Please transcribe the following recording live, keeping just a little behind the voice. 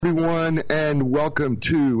Everyone, and welcome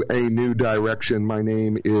to A New Direction. My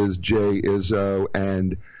name is Jay Izzo,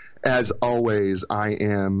 and as always, I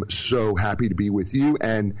am so happy to be with you.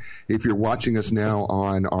 And if you're watching us now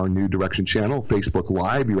on our New Direction channel, Facebook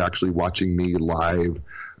Live, you're actually watching me live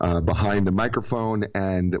behind the microphone,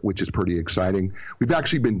 and which is pretty exciting. We've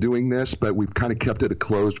actually been doing this, but we've kind of kept it a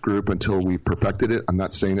closed group until we've perfected it. I'm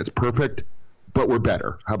not saying it's perfect, but we're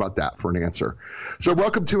better. How about that for an answer? So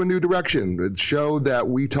welcome to A New Direction, a show that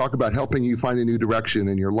we talk about helping you find a new direction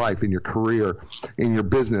in your life, in your career, in your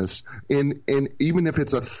business, in even if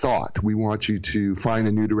it's a thought, we want you to find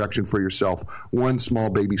a new direction for yourself, one small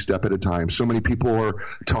baby step at a time. So many people are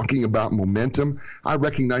talking about momentum. I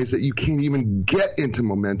recognize that you can't even get into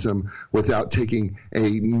momentum without taking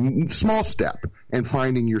a small step and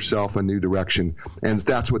finding yourself a new direction. And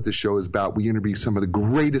that's what this show is about. We interview some of the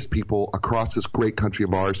greatest people across this great country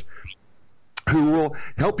of ours who will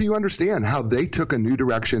help you understand how they took a new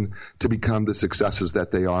direction to become the successes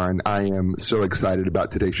that they are. And I am so excited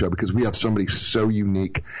about today's show because we have somebody so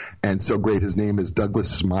unique and so great. His name is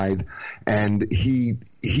Douglas Smythe, and he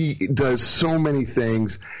does so many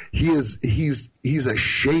things. He's a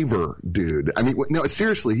shaver dude. I mean, no,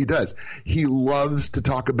 seriously, he does. He loves to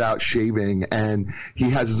talk about shaving, and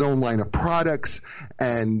he has his own line of products,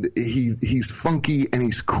 and he's funky and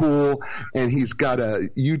he's cool, and he's got a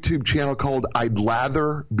YouTube channel called I'd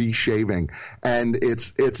Lather Be Shaving, and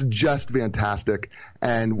it's just fantastic.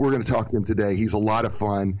 And we're going to talk to him today. He's a lot of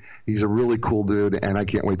fun. He's a really cool dude, and I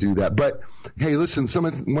can't wait to do that. But hey, listen,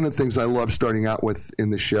 one of the things I love starting out with in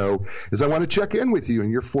the show is I want to check in with you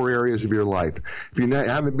in your 4 areas of your life. If you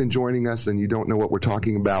haven't been joining us and you don't know what we're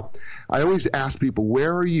talking about, I always ask people,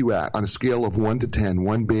 where are you at on a scale of 1 to 10,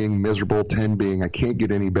 1 being miserable, 10 being I can't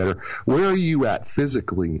get any better? Where are you at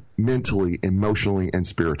physically, mentally, emotionally, and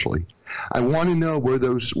spiritually? I want to know where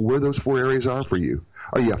those 4 areas are for you.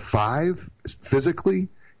 Are you a 5 physically?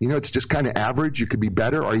 You know, it's just kind of average. You could be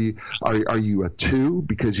better. Are you a 2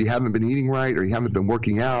 because you haven't been eating right, or you haven't been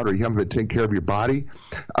working out, or you haven't been taking care of your body?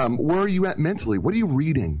 Where are you at mentally? What are you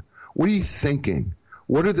reading? What are you thinking?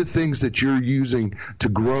 What are the things that you're using to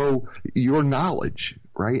grow your knowledge,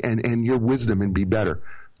 right, and your wisdom and be better?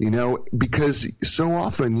 You know, because so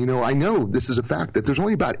often, you know, I know this is a fact that there's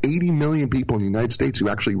only about 80 million people in the United States who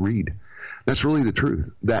actually read. That's really the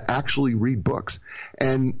truth, that actually read books.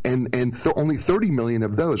 And only 30 million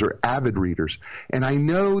of those are avid readers. And I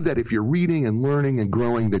know that if you're reading and learning and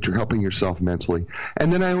growing, that you're helping yourself mentally.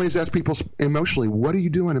 And then I always ask people emotionally, what are you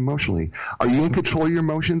doing emotionally? Are you in control of your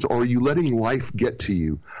emotions, or are you letting life get to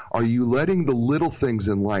you? Are you letting the little things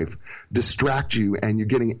in life distract you, and you're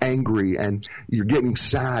getting angry and you're getting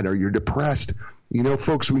sad or you're depressed? You know,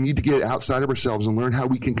 folks, we need to get outside of ourselves and learn how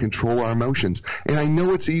we can control our emotions. And I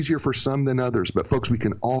know it's easier for some than others, but folks, we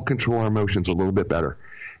can all control our emotions a little bit better.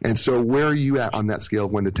 And so where are you at on that scale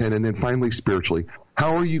of 1 to 10? And then finally, spiritually,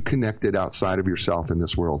 how are you connected outside of yourself in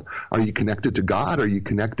this world? Are you connected to God? Are you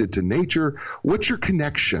connected to nature? What's your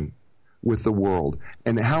connection with the world?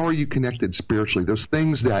 And how are you connected spiritually? Those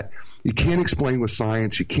things that you can't explain with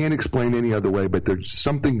science, you can't explain any other way, but there's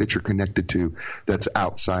something that you're connected to that's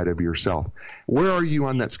outside of yourself. Where are you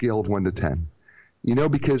on that scale of 1 to 10? You know,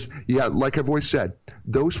 because, yeah, like I've always said,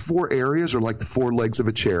 those 4 areas are like the 4 legs of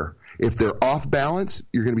a chair. If they're off balance,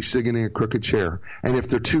 you're going to be sitting in a crooked chair. And if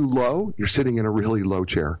they're too low, you're sitting in a really low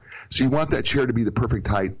chair. So you want that chair to be the perfect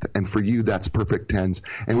height, and for you, that's perfect 10s.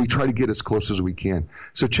 And we try to get as close as we can.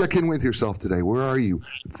 So check in with yourself today. Where are you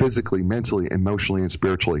physically, mentally, emotionally, and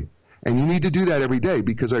spiritually? And you need to do that every day,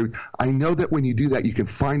 because I know that when you do that, you can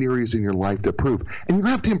find areas in your life to improve. And you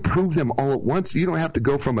don't have to improve them all at once. You don't have to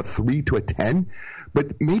go from a 3 to a 10,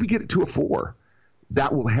 but maybe get it to a 4.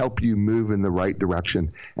 That will help you move in the right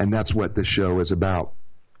direction, and that's what this show is about.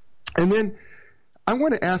 And then I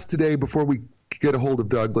want to ask today, before we get a hold of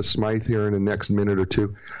Douglas Smythe here in the next minute or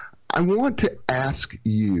two, I want to ask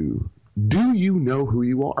you, do you know who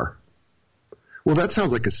you are? Well, that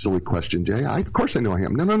sounds like a silly question, Jay. Of course I know I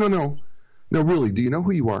am. No. No, really, do you know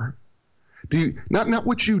who you are? Do you not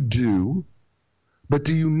what you do, but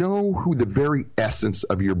do you know who the very essence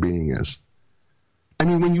of your being is? I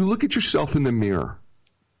mean, when you look at yourself in the mirror,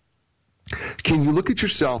 can you look at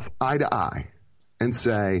yourself eye to eye and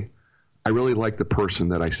say, I really like the person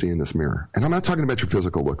that I see in this mirror? And I'm not talking about your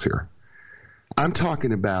physical looks here. I'm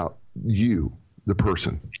talking about you, the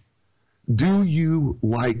person. Do you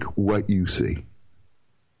like what you see?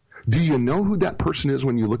 Do you know who that person is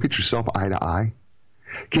when you look at yourself eye to eye?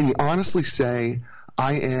 Can you honestly say,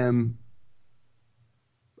 I am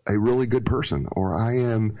a really good person, or I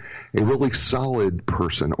am a really solid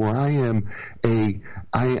person, or I am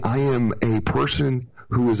a person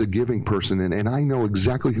who is a giving person, and I know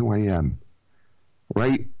exactly who I am,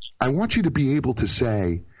 right? I want you to be able to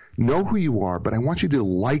say, know who you are, but I want you to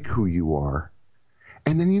like who you are.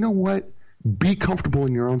 And then, you know what? Be comfortable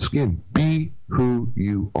in your own skin. Be who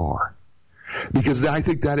you are. Because I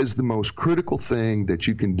think that is the most critical thing that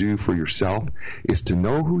you can do for yourself, is to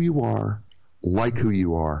know who you are, like who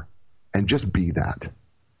you are, and just be that.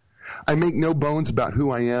 I make no bones about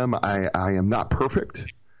who I am. I am not perfect.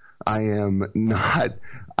 I'm not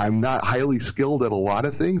highly skilled at a lot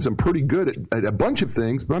of things. I'm pretty good at a bunch of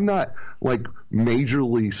things, but I'm not like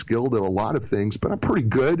majorly skilled at a lot of things, but I'm pretty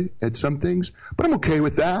good at some things, but I'm okay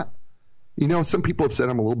with that. You know, some people have said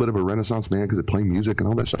I'm a little bit of a Renaissance man because I play music and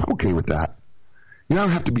all that stuff. I'm okay with that. You know, I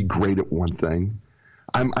don't have to be great at one thing.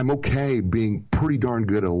 I'm okay being pretty darn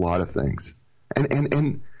good at a lot of things.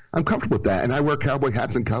 And I'm comfortable with that. And I wear cowboy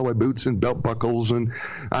hats and cowboy boots and belt buckles, and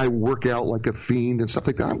I work out like a fiend and stuff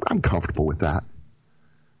like that. I'm comfortable with that.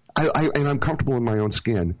 And I'm comfortable in my own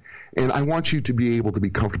skin. And I want you to be able to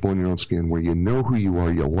be comfortable in your own skin, where you know who you are,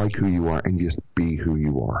 you like who you are, and you just be who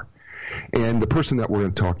you are. And the person that we're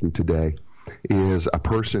going to talk to today is a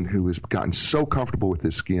person who has gotten so comfortable with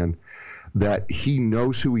his skin that he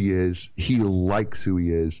knows who he is, he likes who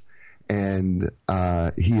he is, and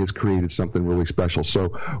he has created something really special.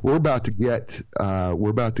 So we're about to get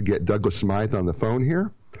Douglas Smythe on the phone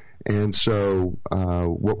here, and so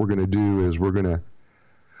what we're going to do is we're going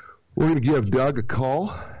to give Doug a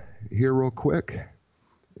call here real quick,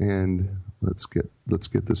 and let's get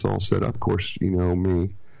this all set up. Of course, you know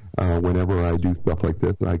me. Whenever I do stuff like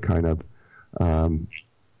this, I kind of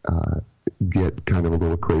get kind of a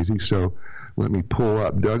little crazy. So let me pull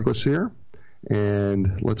up Douglas here,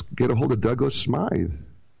 and let's get a hold of Douglas Smythe.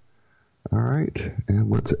 All right,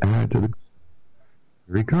 and let's add to the.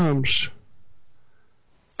 Here he comes.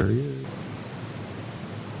 There he is.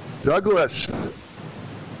 Douglas.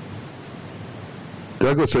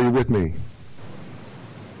 Douglas, are you with me?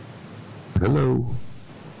 Hello.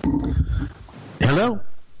 Hello.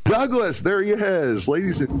 Douglas, there he is,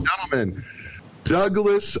 ladies and gentlemen.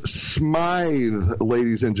 Douglas Smythe,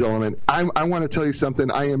 ladies and gentlemen. I want to tell you something.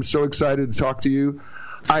 I am so excited to talk to you.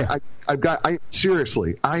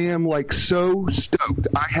 Seriously, I am like so stoked.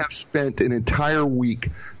 I have spent an entire week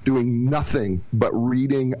doing nothing but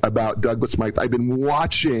reading about Douglas Smythe. I've been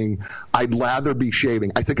watching I'd Lather Be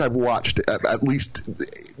Shaving. I think I've watched at least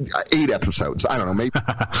 8 episodes. I don't know, maybe.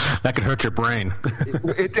 That could hurt your brain.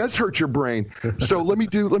 It does hurt your brain. So let me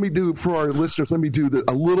do for our listeners, a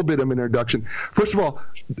little bit of an introduction. First of all,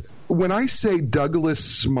 when I say Douglas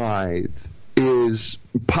Smythe is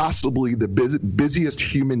possibly the busiest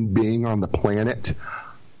human being on the planet,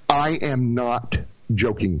 I am not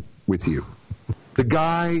joking with you. The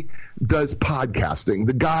guy does podcasting.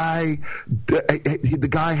 The guy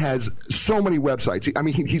has so many websites. I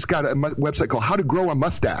mean, he's got a website called How to Grow a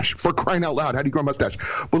Mustache. For crying out loud, how do you grow a mustache?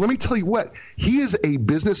 But let me tell you what, he is a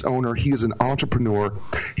business owner. He is an entrepreneur.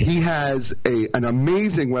 He has an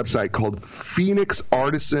amazing website called Phoenix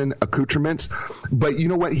Artisan Accoutrements. But you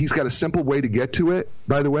know what? He's got a simple way to get to it,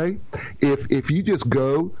 by the way. If you just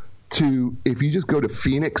go to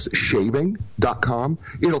phoenixshaving.com,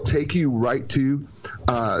 it'll take you right to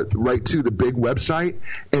the big website.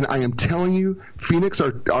 And I am telling you, Phoenix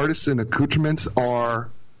Artisan Accoutrements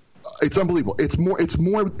it's unbelievable. It's more,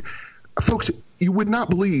 folks, you would not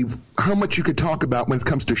believe how much you could talk about when it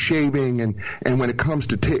comes to shaving and when it comes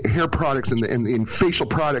to hair products and facial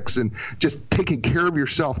products and just taking care of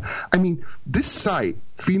yourself. I mean, this site,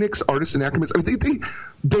 Phoenix Artisan Accoutrements,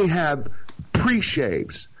 they have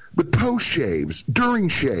pre-shaves, with post shaves, during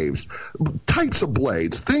shaves, types of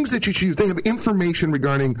blades, things that you choose. They have information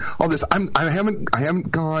regarding all this. I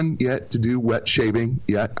haven't gone yet to do wet shaving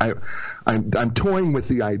yet. I'm toying with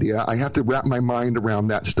the idea. I have to wrap my mind around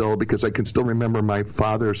that still, because I can still remember my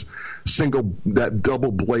father's that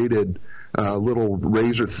double bladed little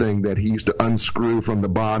razor thing that he used to unscrew from the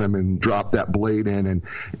bottom and drop that blade in,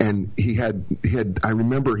 and he had I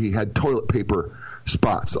remember he had toilet paper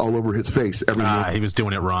spots all over his face every morning. He was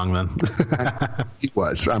doing it wrong then. He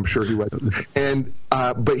was. I'm sure he was. And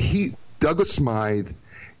but Douglas Smythe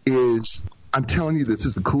is, I'm telling you, this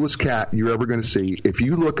is the coolest cat you're ever going to see. If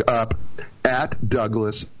you look up at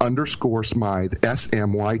Douglas_Smythe,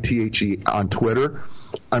 SMYTHE on Twitter,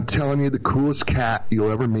 I'm telling you, the coolest cat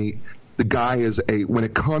you'll ever meet. The guy is when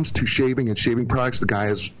it comes to shaving and shaving products, the guy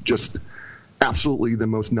is just absolutely the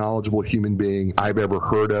most knowledgeable human being I've ever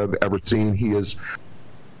heard of, ever seen. He is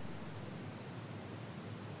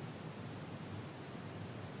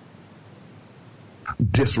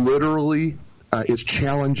just literally is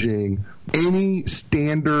challenging any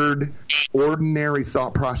standard, ordinary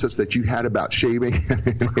thought process that you had about shaving.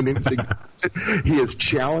 He has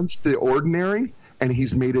challenged the ordinary, and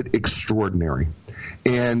he's made it extraordinary.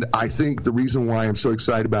 And I think the reason why I'm so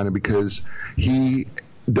excited about him because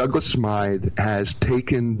Douglas Smythe has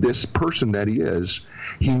taken this person that he is.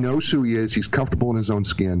 He knows who he is. He's comfortable in his own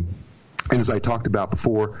skin. And as I talked about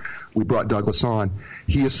before we brought Douglas on,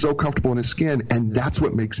 he is so comfortable in his skin, and that's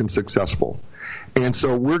what makes him successful. And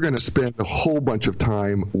so we're going to spend a whole bunch of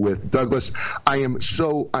time with Douglas. I am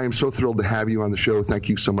so thrilled to have you on the show. Thank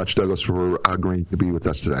you so much, Douglas, for agreeing to be with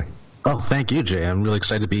us today. Oh, thank you, Jay. I'm really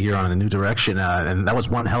excited to be here on A New Direction, and that was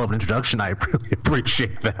one hell of an introduction. I really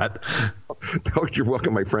appreciate that. No, you're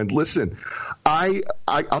welcome, my friend. Listen,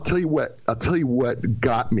 I'll tell you what. I'll tell you what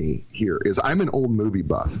got me here is I'm an old movie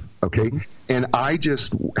buff, okay, and I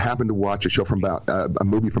just happened to watch a show from about a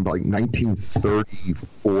movie from like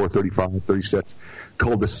 1934, 35, 36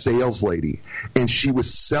 called The Sales Lady, and she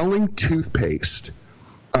was selling toothpaste.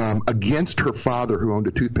 Against her father, who owned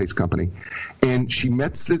a toothpaste company, and she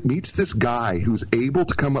meets this guy who's able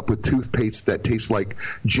to come up with toothpaste that tastes like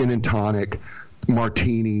gin and tonic,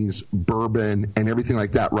 martinis, bourbon, and everything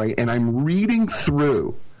like that, right? And I'm reading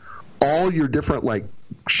through all your different like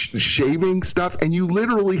shaving stuff, and you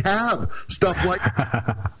literally have stuff like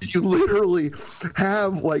you literally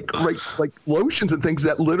have like lotions and things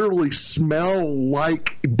that literally smell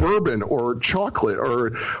like bourbon or chocolate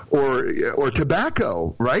or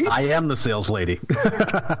tobacco, right? I am the sales lady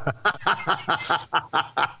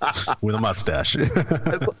with a mustache.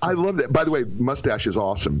 I love that. By the way, mustache is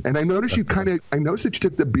awesome, and I noticed I noticed that you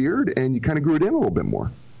took the beard and you kind of grew it in a little bit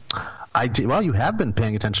more. Well, you have been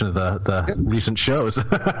paying attention to the recent shows.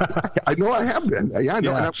 I know I have been. Yeah, I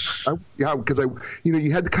know. Yeah, because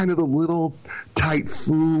you had kind of the little tight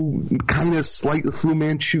kind of slight Fu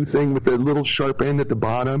Manchu thing with the little sharp end at the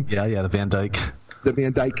bottom. Yeah, the Van Dyke. The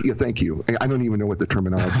Van Dyke, yeah, thank you. I don't even know what the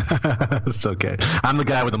terminology is. It's okay. I'm the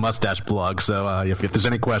guy with the mustache blog, so if there's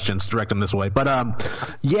any questions, direct them this way. But, I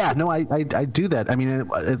do that. I mean,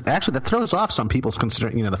 actually, that throws off some people's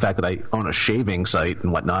considering, the fact that I own a shaving site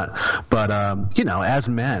and whatnot. But, as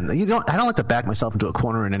men, I don't like to back myself into a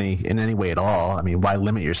corner in any way at all. I mean, why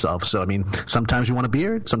limit yourself? So, I mean, sometimes you want a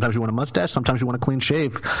beard, sometimes you want a mustache, sometimes you want a clean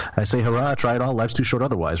shave. I say, hurrah, try it all. Life's too short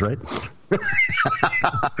otherwise, right?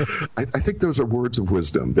 I think those are words of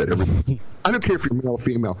wisdom that I don't care if you're male or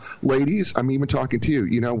female. Ladies, I'm even talking to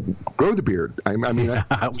you, grow the beard. I mean,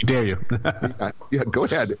 how dare you? yeah, go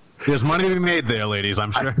ahead. There's money to be made there, ladies,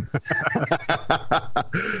 I'm sure.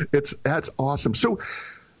 That's awesome. So,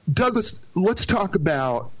 Douglas, let's talk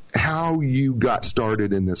about how you got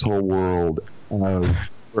started in this whole world of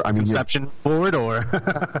conception forward, or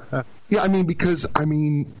yeah, because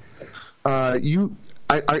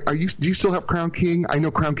do you still have Crown King? I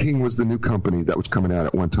know Crown King was the new company that was coming out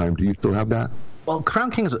at one time. Do you still have that? Well,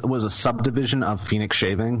 Crown King was a subdivision of Phoenix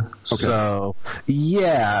Shaving. Okay. So,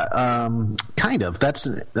 yeah, kind of. That's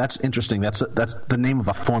interesting. That's the name of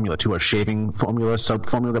a formula too, a shaving formula, soap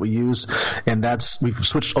formula that we use, and we've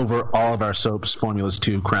switched over all of our soaps formulas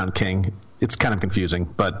to Crown King. It's kind of confusing,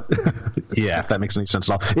 but yeah, if that makes any sense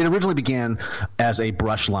at all. It originally began as a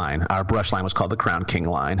brush line. Our brush line was called the Crown King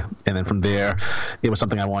line, and then from there, it was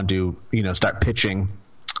something I wanted to, start pitching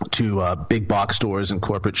to big box stores and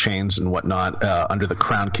corporate chains and whatnot under the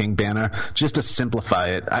Crown King banner, just to simplify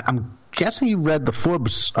it. I'm guessing you read the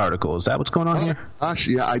Forbes article. Is that what's going on here? Gosh,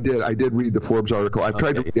 yeah, I did. I did read the Forbes article. I've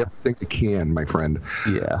tried to read everything I can, my friend.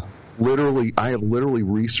 Yeah. I have literally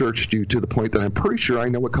researched you to the point that I'm pretty sure I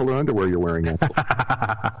know what color underwear you're wearing.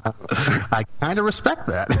 I kind of respect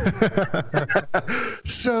that.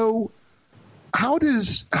 So, how do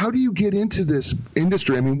you get into this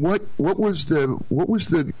industry? I mean, what was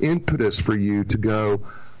the impetus for you to go,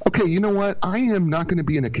 okay, you know what? I am not going to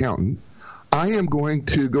be an accountant. I am going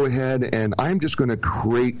to go ahead and I'm just going to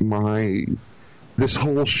create this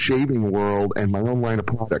whole shaving world and my own line of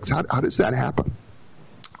products. How does that happen?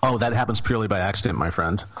 Oh, that happens purely by accident, my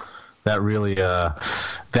friend. That really,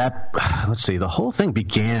 let's see, the whole thing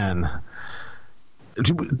began.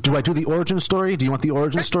 Do I do the origin story? Do you want the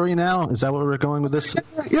origin story now? Is that where we're going with this?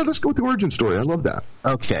 Yeah, let's go with the origin story. I love that.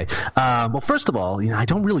 Okay. Well, first of all, I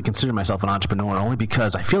don't really consider myself an entrepreneur, only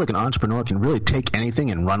because I feel like an entrepreneur can really take anything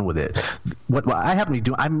and run with it. What I happen to be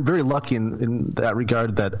doing, I'm very lucky in that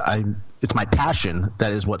regard that it's my passion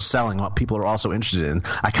that is what's selling, what people are also interested in.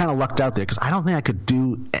 I kind of lucked out there because I don't think I could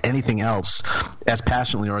do anything else as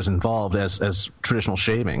passionately or as involved as traditional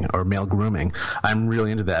shaving or male grooming. I'm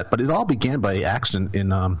really into that. But it all began by accident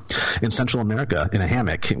in Central America in a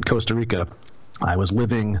hammock in Costa Rica. I was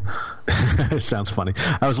living, it sounds funny,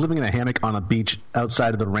 I was living in a hammock on a beach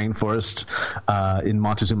outside of the rainforest in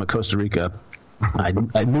Montezuma, Costa Rica.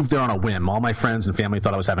 I moved there on a whim. All my friends and family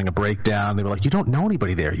thought I was having a breakdown. They were like, you don't know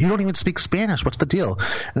anybody there. You don't even speak Spanish. What's the deal?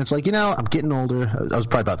 And it's like, I'm getting older. I was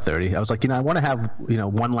probably about 30. I was like, I want to have,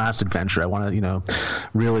 one last adventure. I want to,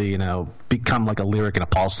 really, become like a lyric in a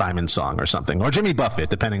Paul Simon song or something, or Jimmy Buffett,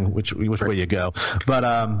 depending which way you go.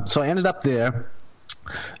 But so I ended up there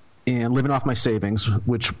and living off my savings,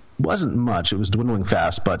 which wasn't much. It was dwindling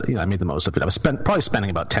fast, but I made the most of it. I was probably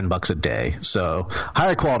spending about $10 a day. So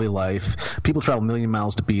higher quality life. People travel a million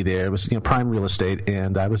miles to be there. It was prime real estate,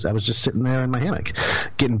 and I was just sitting there in my hammock,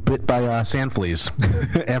 getting bit by sand fleas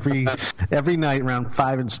every night around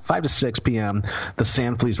 5 to 6 p.m. The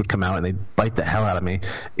sand fleas would come out and they'd bite the hell out of me,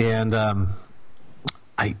 and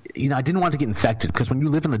I didn't want to get infected, because when you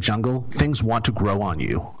live in the jungle, things want to grow on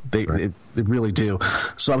you. They really do.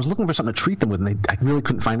 So I was looking for something to treat them with, and I really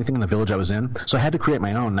couldn't find anything in the village I was in. So I had to create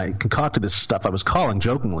my own. And I concocted this stuff I was calling,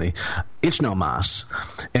 jokingly, ichno-mas.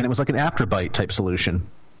 And it was like an afterbite type solution.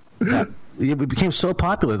 It became so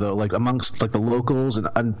popular, though, like amongst like the locals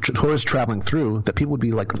and tourists traveling through, that people would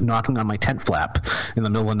be like knocking on my tent flap in the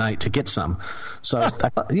middle of the night to get some. So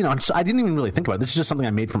I didn't even really think about it. This is just something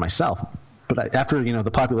I made for myself. But after,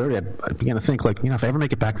 the popularity, I began to think, like, if I ever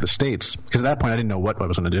make it back to the States, because at that point I didn't know what I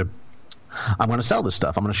was going to do, I'm going to sell this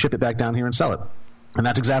stuff. I'm going to ship it back down here and sell it. And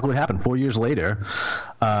that's exactly what happened. 4 years later,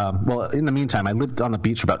 in the meantime, I lived on the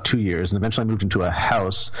beach for about 2 years, and eventually I moved into a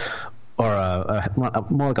house, or it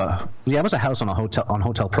was a house on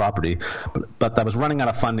hotel property, but I was running out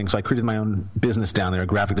of funding, so I created my own business down there, a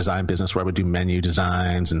graphic design business where I would do menu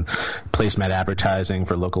designs and placemat advertising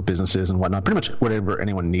for local businesses and whatnot, pretty much whatever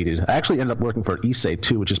anyone needed. I actually ended up working for ISE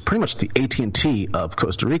too, which is pretty much the AT&T of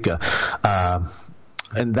Costa Rica.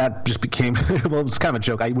 And that just became, well, it was kind of a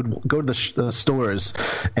joke. I would go to the stores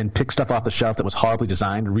and pick stuff off the shelf that was horribly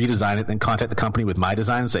designed, redesign it, then contact the company with my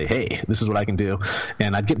design and say, hey, this is what I can do.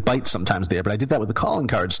 And I'd get bites sometimes there, but I did that with the calling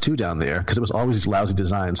cards too down there, because it was always these lousy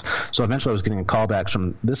designs. So eventually I was getting callbacks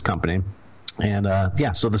from this company. And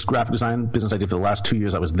so this graphic design business I did for the last 2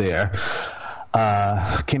 years I was there.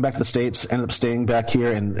 Came back to the States, ended up staying back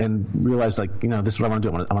here, and realized, like, this is what I want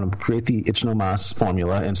to do. I want to create the ichno-mas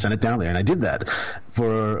formula and send it down there. And I did that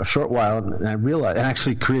for a short while, and I realized, and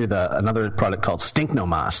actually created another product called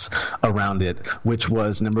Stinkno-mas around it, which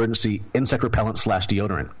was an emergency insect repellent /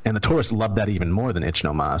 deodorant. And the tourists loved that even more than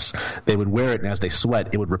ichno-mas. They would wear it, and as they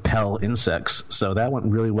sweat, it would repel insects. So that went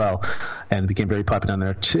really well and became very popular down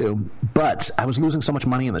there too. But I was losing so much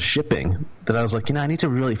money in the shipping that I was like, I need to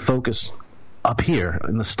really focus up here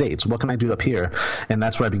in the States. What can I do up here? And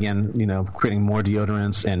that's where I began, creating more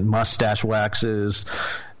deodorants and mustache waxes.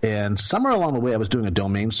 And somewhere along the way, I was doing a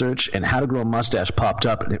domain search, and How to Grow a Mustache popped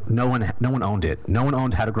up. And no one owned it. No one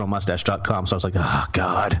owned howtogrowmustache.com. So I was like, oh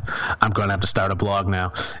God, I'm going to have to start a blog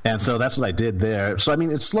now. And so that's what I did there. So I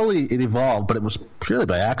mean, it evolved, but it was purely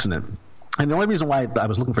by accident. And the only reason why I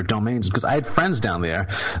was looking for domains is because I had friends down there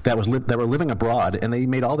that were living abroad, and they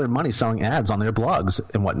made all their money selling ads on their blogs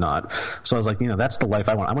and whatnot. So I was like, that's the life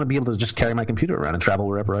I want. I want to be able to just carry my computer around and travel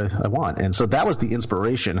wherever I want. And so that was the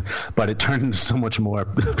inspiration, but it turned into so much more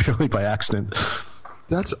purely by accident.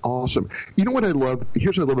 That's awesome. You know what I love?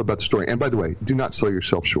 Here's what I love about the story. And by the way, do not sell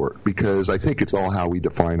yourself short, because I think it's all how we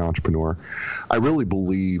define entrepreneur. I really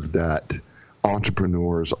believe that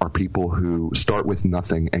entrepreneurs are people who start with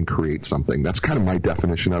nothing and create something. That's kind of my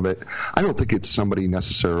definition of it. I don't think it's somebody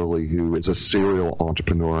necessarily who is a serial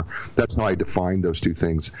entrepreneur. That's how I define those two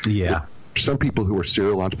things. Yeah. Some people who are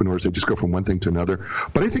serial entrepreneurs, they just go from one thing to another.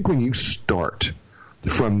 But I think when you start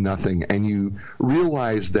from nothing and you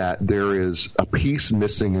realize that there is a piece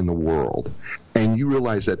missing in the world, and you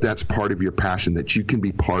realize that that's part of your passion, that you can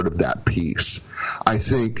be part of that piece, I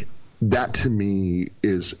think that to me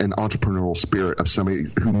is an entrepreneurial spirit of somebody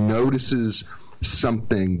who notices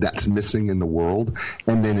something that's missing in the world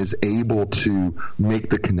and then is able to make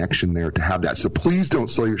the connection there to have that. So please don't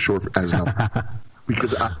sell your short as nothing,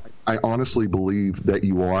 because I honestly believe that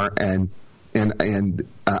you are, and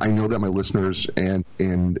I know that my listeners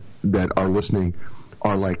and that are listening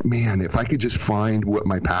are like, man, if I could just find what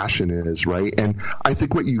my passion is, right? And I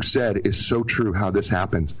think what you said is so true, how this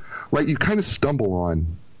happens, right? You kind of stumble on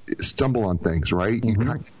things, right?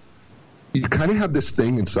 Mm-hmm. You kind of have this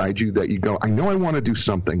thing inside you that you go, I know I want to do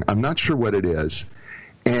something. I'm not sure what it is.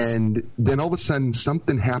 And then all of a sudden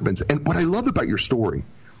something happens. And what I love about your story,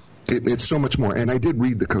 it's so much more. And I did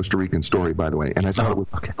read the Costa Rican story, by the way, and I thought it was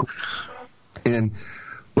okay. Cool.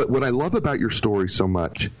 But what I love about your story so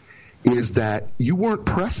much is that you weren't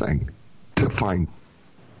pressing to find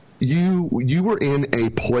you were in a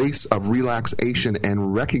place of relaxation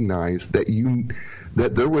and recognized that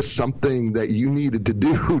there was something that you needed to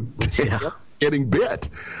do to getting bit.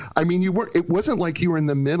 I mean, it wasn't like you were in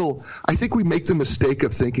the middle. I think we make the mistake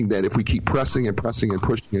of thinking that if we keep pressing and pressing and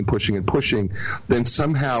pushing and pushing and pushing, then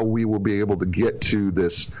somehow we will be able to get to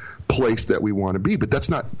this place that we want to be. But that's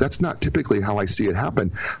not typically how I see it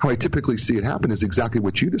happen. How I typically see it happen is exactly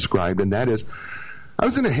what you described, and that is, I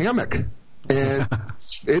was in a hammock. And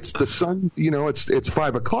it's the sun, it's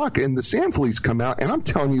 5 o'clock and the sand fleas come out, and I'm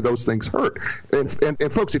telling you, those things hurt.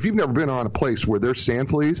 And folks, if you've never been on a place where there's sand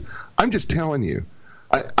fleas, I'm just telling you,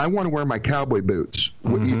 I want to wear my cowboy boots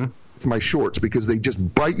with my shorts, because they just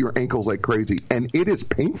bite your ankles like crazy, and it is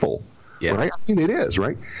painful. Yeah. Right? I mean, it is,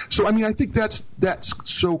 right? So, I mean, I think that's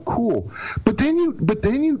so cool. But then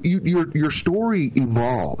your story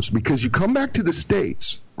evolves, because you come back to the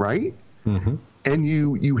States, right? Mm-hmm. And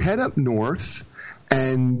you head up north,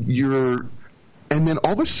 and then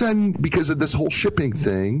all of a sudden, because of this whole shipping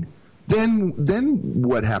thing, then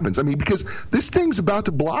what happens? I mean, because this thing's about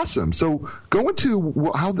to blossom. So go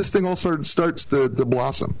into how this thing all starts to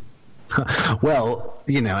blossom. Well,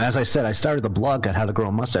 as I said, I started the blog on how to grow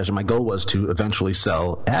a mustache, and my goal was to eventually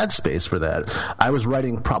sell ad space for that. I was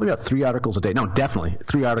writing probably about 3 articles a day. No, definitely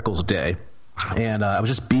 3 articles a day. And I was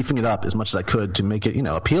just beefing it up as much as I could to make it,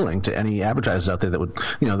 appealing to any advertisers out there that would,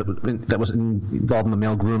 that was involved in the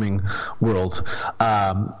male grooming world.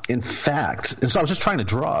 In fact, and so I was just trying to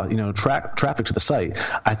draw, traffic to the site.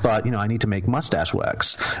 I thought, I need to make mustache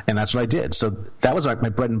wax, and that's what I did. So that was like my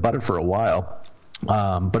bread and butter for a while.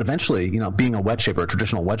 But eventually, being a wet shaper, a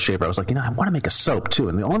traditional wet shaper, I was like, I want to make a soap too.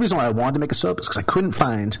 And the only reason why I wanted to make a soap is because I couldn't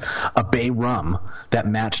find a bay rum that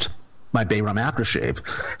matched my bay rum aftershave.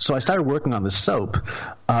 So I started working on this soap,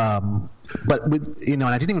 but with, and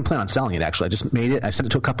I didn't even plan on selling it, actually. I just made it. I sent it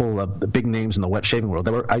to a couple of the big names in the wet shaving world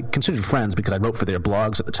that I considered friends, because I wrote for their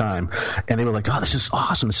blogs at the time, and they were like, oh, this is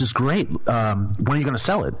awesome, this is great, when are you going to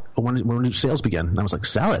sell it? When do sales begin? And I was like,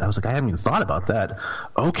 sell it? I was like, I haven't even thought about that.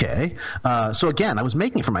 Okay. So again, I was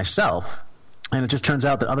making it for myself, and it just turns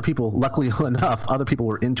out that other people, luckily enough, other people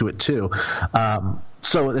were into it too.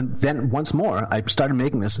 So then once more, I started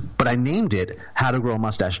making this, but I named it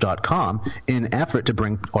howtogrowmustache.com in an effort to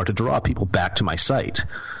bring or to draw people back to my site.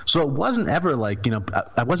 So it wasn't ever like,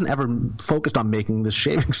 I wasn't ever focused on making this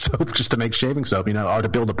shaving soap just to make shaving soap, or to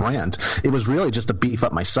build a brand. It was really just to beef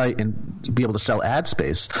up my site and be able to sell ad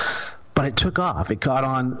space. But it took off. It caught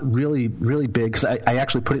on really, really big, because I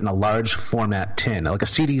actually put it in a large format tin, like a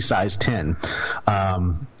CD-sized tin.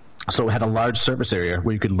 So it had a large surface area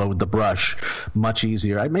where you could load the brush much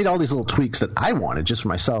easier. I made all these little tweaks that I wanted just for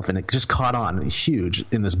myself, and it just caught on huge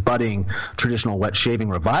in this budding traditional wet shaving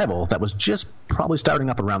revival that was just probably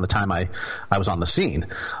starting up around the time I was on the scene.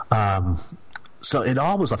 So it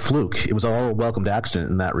all was a fluke. It was all a welcomed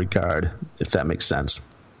accident in that regard, if that makes sense.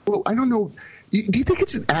 Well, I don't know. Do you think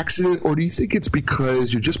it's an accident, or do you think it's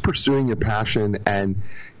because you're just pursuing your passion, and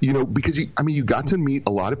because you got to meet a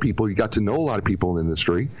lot of people, you got to know a lot of people in the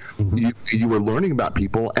industry, mm-hmm. you were learning about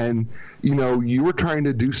people, and you were trying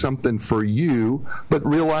to do something for you, but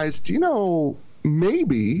realized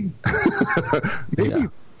maybe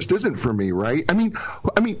this isn't for me, right? I mean,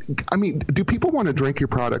 do people want to drink your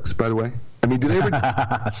products, by the way? I mean, do they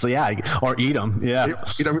ever? So yeah, or eat them, yeah.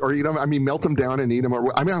 Eat them. I mean, melt them down and eat them.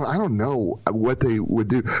 Or I don't know what they would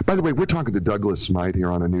do. By the way, we're talking to Douglas Smythe here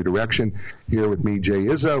on A New Direction, here with me, Jay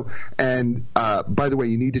Izzo. And by the way,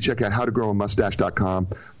 you need to check out howtogrowmustache.com.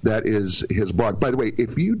 That is his blog. By the way,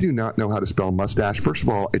 if you do not know how to spell mustache, first of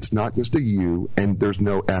all, it's not just a U and there's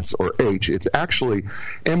no S or H. It's actually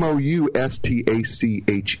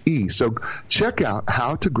MOUSTACHE. So check out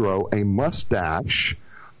howtogrowmustache.com,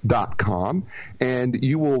 and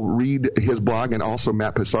you will read his blog, and also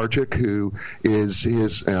Matt Pisarcik, who is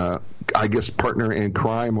his partner in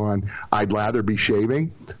crime on I'd Lather Be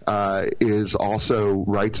Shaving, is also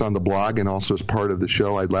writes on the blog and also is part of the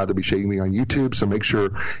show I'd Lather Be Shaving on YouTube. So make sure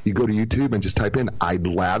you go to YouTube and just type in I'd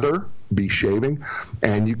Lather Be Shaving,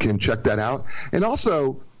 and you can check that out. And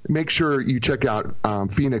also make sure you check out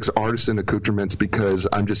Phoenix Artisan Accoutrements, because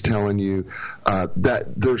I'm just telling you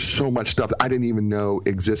that there's so much stuff that I didn't even know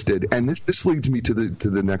existed. And this leads me to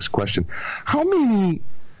the next question. How many?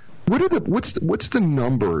 What's the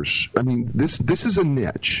numbers? I mean, this is a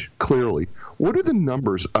niche, clearly. What are the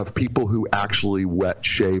numbers of people who actually wet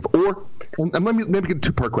shave? And let me get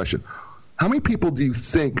a 2-part question. How many people do you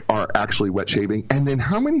think are actually wet shaving? And then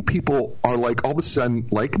how many people are like all of a sudden,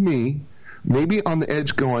 like me, maybe on the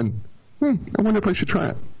edge going, I wonder if I should try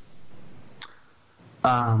it?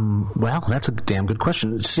 Well, that's a damn good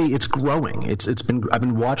question. See, it's growing. I've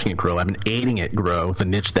been watching it grow. I've been aiding it grow, the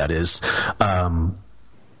niche that is,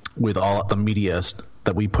 with all the media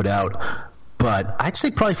that we put out. But I'd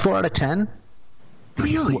say probably 4 out of 10.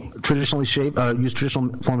 Really? Traditionally shaved, use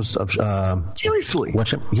traditional forms of seriously?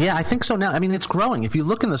 Yeah, I think so now. I mean, it's growing. If you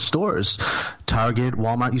look in the stores, Target,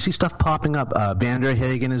 Walmart, you see stuff popping up.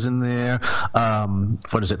 Vanderhagen is in there.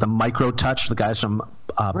 What is it? The Micro Touch, the guys from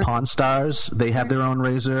Pawn Stars, they have their own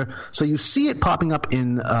razor. So you see it popping up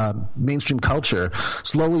in mainstream culture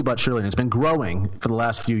slowly but surely. And it's been growing for the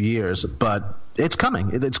last few years, but it's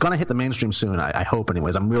coming. It's going to hit the mainstream soon, I hope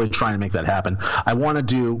anyways. I'm really trying to make that happen. I want to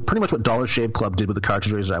do pretty much what Dollar Shave Club did with the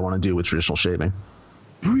cartridge razor I want to do with traditional shaving.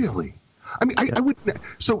 Really? I mean, I would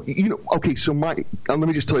 – so, okay, so let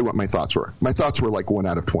me just tell you what my thoughts were. My thoughts were like 1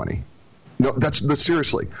 out of 20. No, that's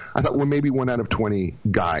seriously. I thought, well, maybe 1 out of 20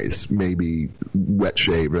 guys maybe wet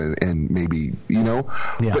shave and maybe, Yeah.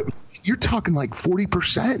 But you're talking like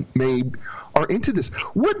 40% maybe are into this.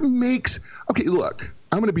 What makes – okay, look,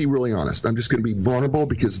 I'm going to be really honest. I'm just going to be vulnerable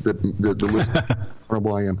because the list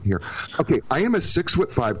vulnerable I am here. Okay, I am a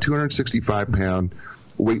 6'5", 265-pound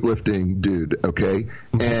weightlifting dude, okay?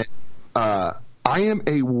 Mm-hmm. And I am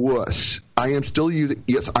a wuss. I am still using –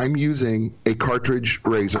 yes, I'm using a cartridge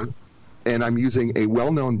razor. And I'm using a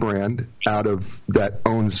well-known brand out of that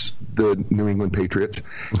owns the New England Patriots,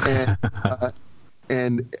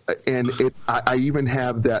 and I even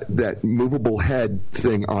have that movable head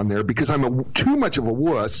thing on there because I'm too much of a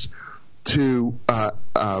wuss to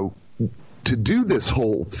do this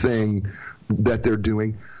whole thing that they're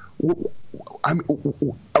doing. What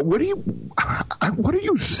do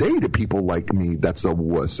you say to people like me? That's a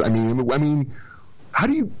wuss. I mean, how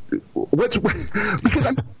do you? Because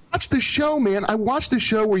I'm. Watch the show, man. I watched the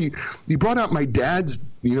show where you brought out my dad's,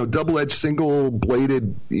 double-edged,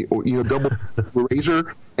 single-bladed, double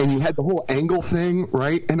razor, and you had the whole angle thing,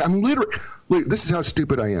 right? And I'm literally, this is how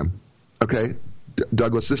stupid I am, okay?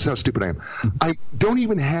 Douglas, this is how stupid I am. I don't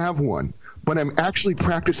even have one, but I'm actually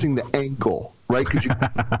practicing the angle, right? Because you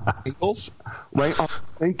angles, right?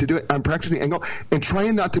 To do it, I'm practicing the angle and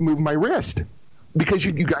trying not to move my wrist because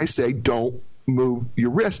you guys say don't move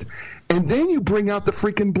your wrist, and then you bring out the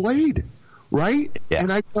freaking blade, right? Yeah.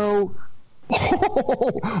 And I go,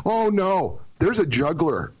 oh no, there's a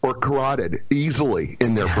juggler or carotid easily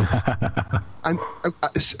in there. How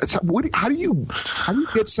do you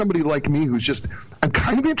get somebody like me who's just, I'm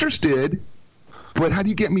kind of interested, but how do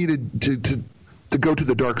you get me to go to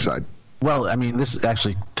the dark side? Well, I mean, this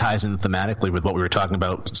actually ties in thematically with what we were talking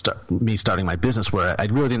about, me starting my business, where I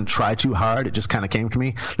really didn't try too hard. It just kind of came to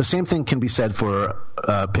me. The same thing can be said for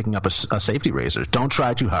picking up a safety razor. Don't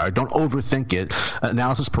try too hard. Don't overthink it.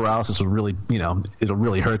 Analysis paralysis will really, it'll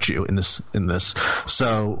really hurt you in this.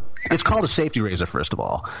 So it's called a safety razor, first of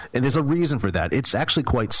all. And there's a reason for that. It's actually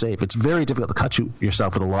quite safe. It's very difficult to cut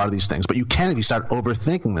yourself with a lot of these things, but you can if you start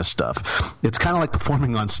overthinking this stuff. It's kind of like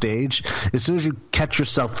performing on stage. As soon as you catch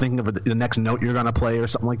yourself thinking of the next note you're going to play or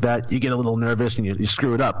something like that, you get a little nervous and you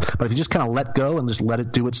screw it up. But if you just kind of let go and just let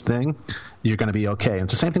it do its thing, you're going to be okay. And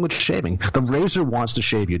it's the same thing with shaving. The razor wants to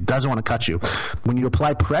shave you. It doesn't want to cut you. When you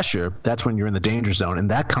apply pressure, that's when you're in the danger zone,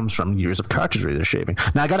 and that comes from years of cartridge razor shaving.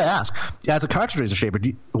 Now, I got to ask, as a cartridge razor shaver,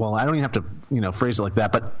 I don't even have to phrase it like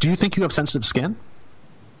that, but do you think you have sensitive skin?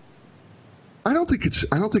 I don't think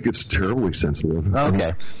it's terribly sensitive.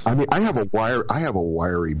 Okay. I have a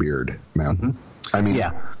wiry beard, man. Mm-hmm. I mean,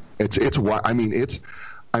 yeah. I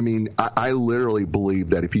literally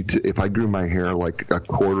believe that if I grew my hair like a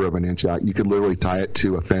quarter of an inch out, you could literally tie it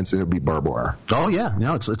to a fence and it would be barbed wire. Oh yeah,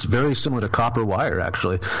 no, it's very similar to copper wire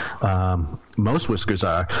actually. Most whiskers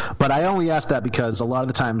are, but I only ask that because a lot of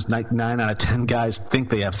the times 9 out of 10 guys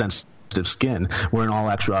think they have sensitive skin, where in all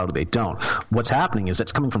actuality they don't. What's happening is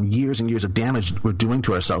it's coming from years and years of damage we're doing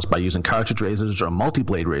to ourselves by using cartridge razors or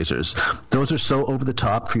multi-blade razors. Those are so over the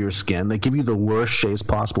top for your skin. They give you the worst shaves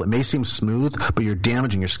possible. It may seem smooth, but you're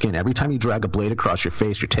damaging your skin. Every time you drag a blade across your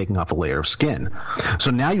face, you're taking off a layer of skin.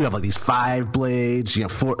 So now you have like these 5 blades,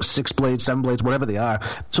 4, 6 blades, 7 blades, whatever they are.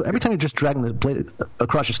 So every time you're just dragging the blade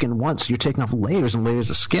across your skin once, you're taking off layers and layers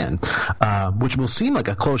of skin, which will seem like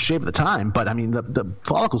a close shave at the time, but I mean the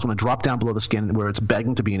follicles want to drop down below the skin where it's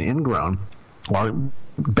begging to be an ingrown, or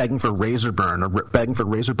begging for razor burn, or begging for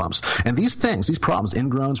razor bumps. And these problems,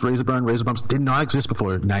 ingrowns, razor burn, razor bumps, did not exist before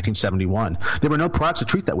 1971. There were no products to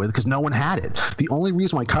treat that way because no one had it. The only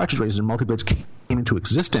reason why cartridge razors and multi-blades came into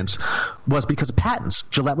existence was because of patents.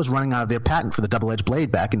 Gillette was running out of their patent for the double-edged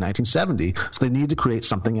blade back in 1970, so they needed to create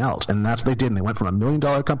something else. And that's what they did. And they went from $1 million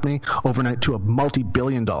company overnight to a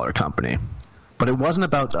multi-billion-dollar company. but it wasn't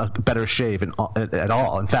about a better shave at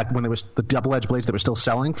all. In fact, when there was the double-edged blades that were still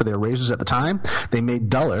selling for their razors at the time, they made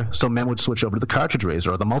duller, so men would switch over to the cartridge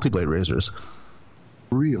razor or the multi-blade razors.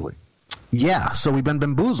 Really? Yeah, so we've been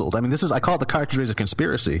bamboozled. I mean, I call it the cartridge razor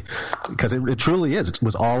conspiracy because it truly is. It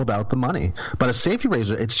was all about the money. But a safety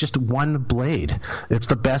razor, it's just one blade. It's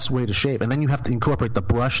the best way to shave. And then you have to incorporate the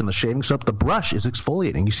brush and the shaving soap. The brush is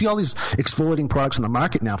exfoliating. You see all these exfoliating products in the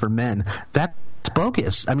market now for men. That's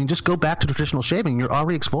bogus. I mean, just go back to traditional shaving. You're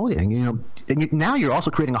already exfoliating. Now you're also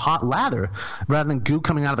creating a hot lather rather than goo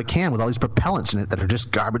coming out of a can with all these propellants in it that are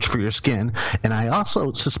just garbage for your skin. And I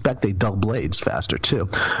also suspect they dull blades faster too.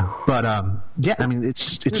 But yeah, I mean,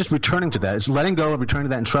 it's just returning to that. It's letting go of returning to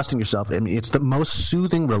that and trusting yourself. I mean, it's the most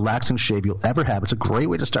soothing, relaxing shave you'll ever have. It's a great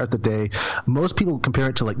way to start the day. Most people compare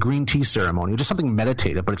it to like green tea ceremony, just something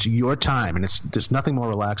meditative, but it's your time, and there's nothing more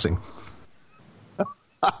relaxing.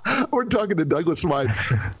 We're talking to Douglas Smythe.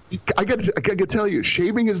 I got to tell you,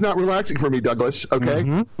 shaving is not relaxing for me, Douglas.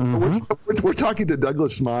 Okay, We're talking to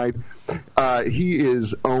Douglas Smythe. He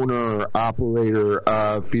is owner, operator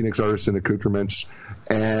of Phoenix Artisan Accoutrements,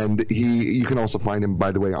 and you can also find him,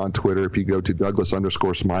 by the way, on Twitter if you go to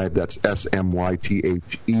Douglas_Smythe. That's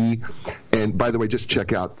SMYTHE. And by the way, just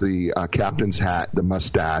check out the captain's hat, the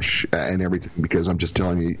mustache, and everything, because I'm just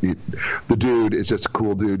telling you, the dude is just a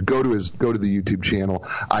cool dude. Go to the YouTube channel.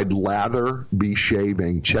 I'd lather be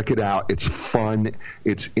shaving. Check it out. It's fun.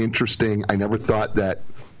 It's interesting. I never thought that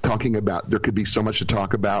there could be so much to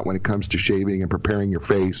talk about when it comes to shaving and preparing your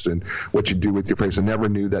face and what you do with your face. I never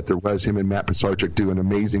knew that there was. Him and Matt Pisarczyk do an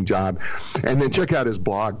amazing job. And then check out his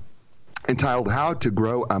blog entitled How to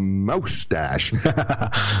Grow a Mustache.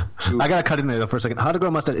 I got to cut in there though for a second. How to Grow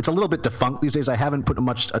a Mustache. It's a little bit defunct these days. I haven't put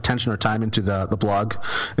much attention or time into the blog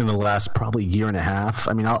in the last probably year and a half.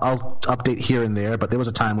 I mean, I'll update here and there, but there was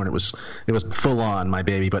a time when it was full on my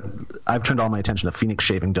baby. But I've turned all my attention to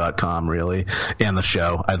phoenixshaving.com really, and the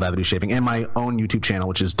show I'd Rather Be Shaving, and my own YouTube channel,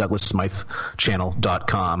 which is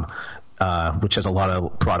DouglasSmytheChannel.com. Which has a lot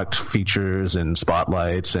of product features and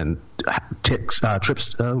spotlights and tips,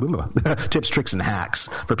 tricks, and hacks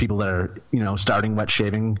for people that are, starting wet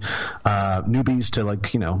shaving, newbies to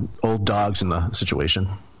old dogs in the situation.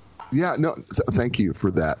 Yeah, no, thank you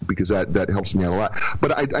for that, because that helps me out a lot.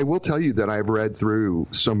 But I will tell you that I've read through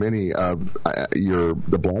so many of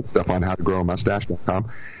the blog stuff on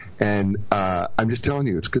howtogrowmustache.com. And I'm just telling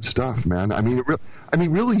you, it's good stuff, man. I mean,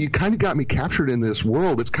 really, you kind of got me captured in this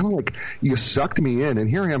world. It's kind of like you sucked me in, and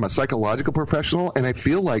here I am, a psychological professional, and I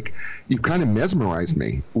feel like you've kind of mesmerized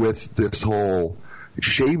me with this whole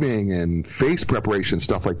shaving and face preparation,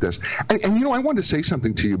 stuff like this. And I wanted to say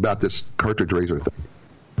something to you about this cartridge razor thing.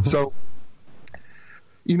 So,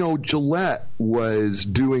 Gillette was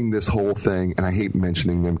doing this whole thing, and I hate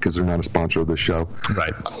mentioning them because they're not a sponsor of the show.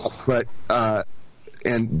 Right. But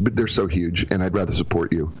they're so huge, and I'd rather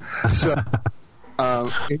support you. So,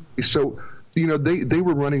 they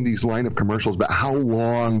were running these line of commercials about how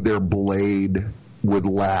long their blade would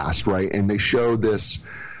last, right? And they showed this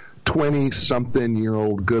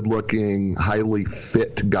 20-something-year-old, good-looking, highly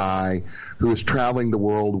fit guy who was traveling the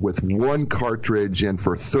world with one cartridge, and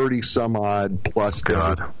for 30-some-odd plus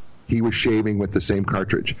days, he was shaving with the same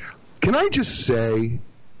cartridge. Can I just say,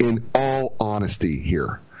 in all honesty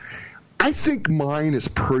here, I think mine is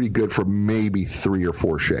pretty good for maybe 3 or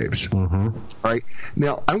 4 shaves. Mm-hmm. Right?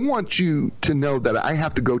 Now, I want you to know that I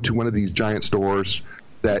have to go to one of these giant stores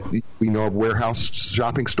that we know of, warehouse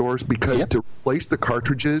shopping stores, because to replace the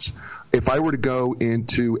cartridges, if I were to go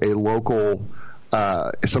into a local,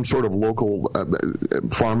 some sort of local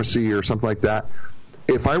pharmacy or something like that,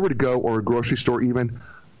 if I were to go, or a grocery store even,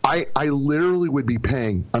 I literally would be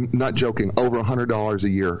paying, I'm not joking, over $100 a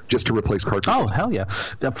year just to replace cartridges. Oh, hell yeah.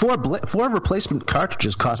 Four replacement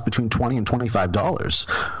cartridges cost between $20 and $25,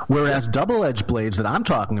 whereas double-edged blades that I'm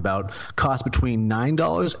talking about cost between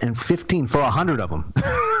 $9 and $15 for 100 of them.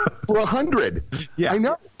 For 100? Yeah. I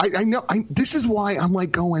know. This is why I'm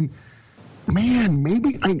like going, man,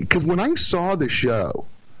 maybe because when I saw the show,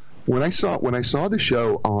 when I saw the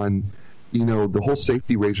show on, the whole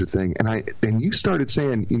safety razor thing, and you started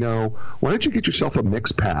saying, why don't you get yourself a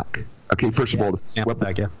mix pack? Okay, first of all, what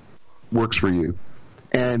pack works for you,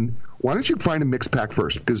 and why don't you find a mix pack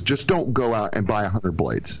first? Because just don't go out and buy 100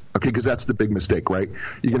 blades, okay? Because that's the big mistake, right?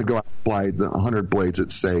 You're going to go out and buy the 100 blades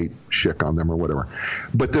that say Schick on them or whatever,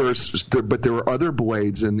 but there are other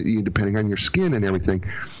blades, and depending on your skin and everything.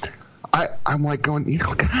 I'm like going,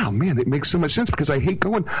 God, man, it makes so much sense, because I hate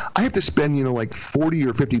going. I have to spend, like $40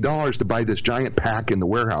 or $50 to buy this giant pack in the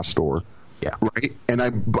warehouse store. Yeah. Right. And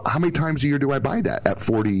how many times a year do I buy that at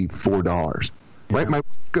 $44? right? My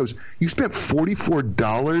wife goes, "You spent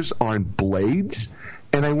 $44 on blades?"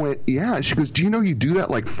 And I went, "Yeah." She goes, "Do you know you do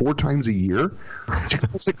that like 4 times a year?" She goes,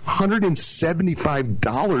 "It's like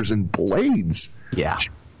 $175 in blades." Yeah.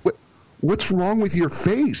 What's wrong with your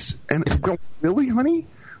face? And I go, "Really, honey?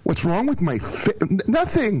 What's wrong with my face?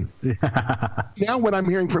 Nothing." Now what I'm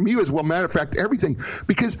hearing from you is, well, matter of fact, everything.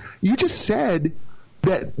 Because you just said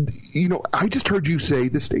that, I just heard you say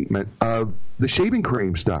the statement of the shaving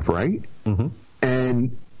cream stuff, right? Mm-hmm.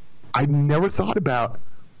 And I never thought about,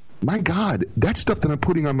 my God, that stuff that I'm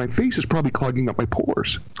putting on my face is probably clogging up my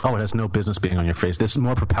pores. Oh, it has no business being on your face. There's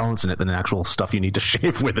more propellants in it than the actual stuff you need to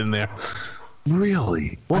shave with in there.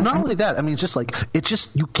 Really? Well, not only that. I mean,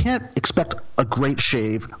 you can't expect a great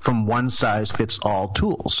shave from one-size-fits-all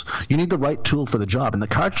tools. You need the right tool for the job. And the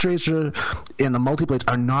cartridge razor and the multi-blades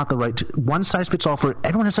are not the right one-size-fits-all for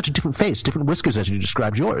everyone has such a different face, different whiskers as you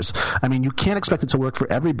described yours. I mean, you can't expect it to work for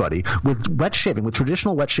everybody. With wet shaving, with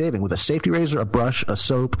traditional wet shaving, with a safety razor, a brush, a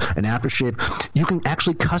soap, an aftershave, you can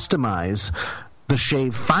actually customize the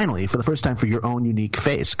shave finally for the first time for your own unique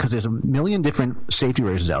face, because there's a million different safety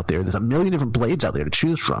razors out there. There's a million different blades out there to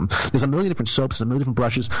choose from. There's a million different soaps, there's a million different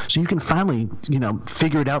brushes. So you can finally,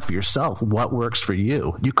 figure it out for yourself what works for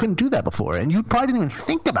you. You couldn't do that before, and you probably didn't even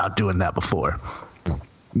think about doing that before.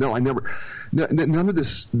 No, I never. None of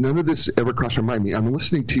this ever crossed my mind. I'm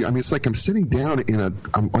listening to you. I mean, it's like I'm sitting down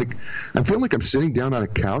I'm feeling like I'm sitting down on a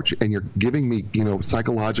couch, and you're giving me,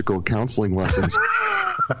 psychological counseling lessons.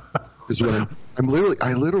 Is what I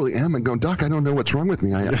literally am, and going, "Doc, I don't know what's wrong with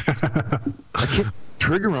me. I can't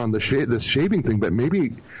trigger on this shaving thing, but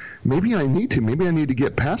maybe I need to. Maybe I need to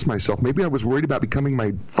get past myself. Maybe I was worried about becoming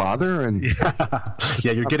my father." And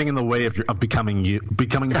yeah, you're getting in the way of becoming who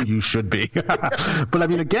you should be. But I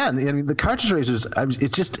mean, again, the cartridge razors,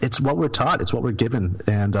 it's what we're taught, it's what we're given,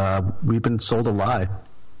 and we've been sold a lie.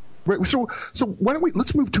 Right. So why don't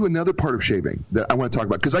let's move to another part of shaving that I want to talk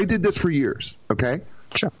about, because I did this for years. Okay.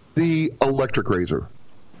 Sure. The electric razor.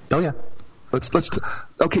 Oh yeah.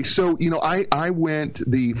 Okay. So I went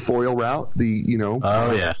the foil route.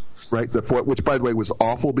 Oh yeah. Right. The foil, which by the way was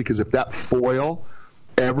awful, because if that foil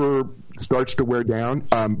ever starts to wear down,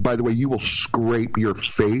 by the way, you will scrape your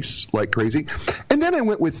face like crazy. And then I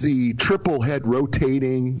went with the triple head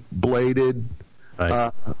rotating bladed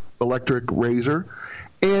electric razor.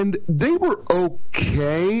 And they were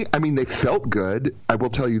okay. I mean, they felt good. I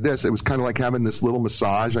will tell you this. It was kind of like having this little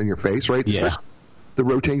massage on your face, right? Yeah. The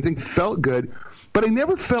rotating thing felt good. But I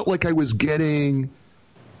never felt like I was getting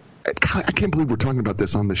 – I can't believe we're talking about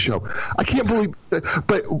this on the show. I can't believe –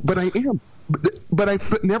 but I am. But I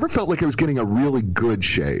never felt like I was getting a really good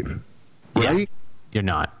shave, right? Yeah, you're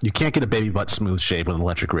not. You can't get a baby butt smooth shave with an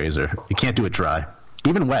electric razor. You can't do it dry.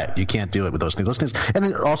 Even wet, you can't do it with those things. And then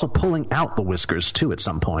you're also pulling out the whiskers too at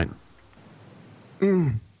some point.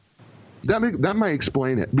 That might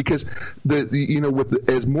explain it, because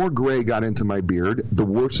as more gray got into my beard, the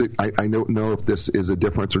worse it. I don't know if this is a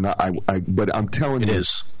difference or not. But I'm telling you, it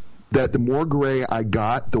is. That the more gray I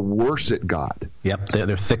got, the worse it got. Yep,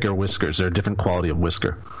 they're thicker whiskers. They're a different quality of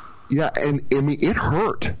whisker. Yeah, and I mean it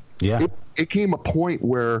hurt. Yeah, it came a point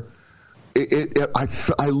where.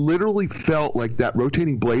 I literally felt like that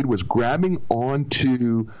rotating blade was grabbing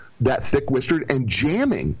onto that thick whisker and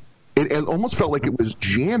jamming. It almost felt like it was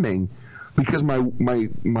jamming, because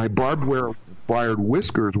my barbed wire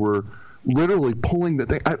whiskers were literally pulling the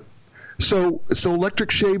thing. So electric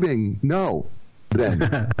shaving, no.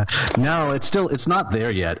 Then no, it's not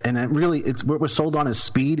there yet, and we're sold on is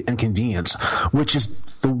speed and convenience, which is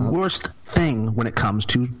the worst thing when it comes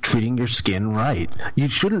to treating your skin right. You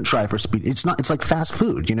shouldn't try for speed. It's like fast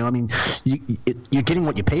food. I mean, you're getting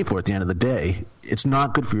what you pay for at the end of the day. It's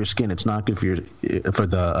not good for your skin. It's not good for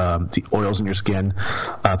the oils in your skin,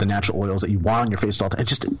 the natural oils that you want on your face all the time.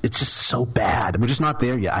 It's just so bad. We're just not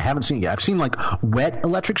there yet. I haven't seen it yet. I've seen like wet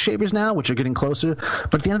electric shavers now, which are getting closer.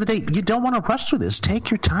 But at the end of the day, you don't want to rush through this. Take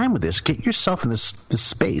your time with this. Get yourself in this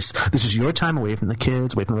space. This is your time away from the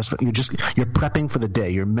kids, away from the rest of it. You're prepping for the day.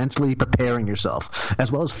 You're mentally preparing yourself,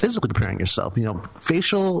 as well as physically preparing yourself.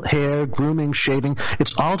 Facial, hair, grooming, shaving.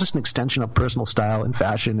 It's all just an extension of personal style and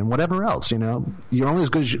fashion and whatever else. You're only as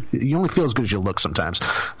good as you only feel as good as you look sometimes.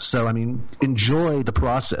 So I mean, enjoy the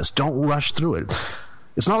process. Don't rush through it.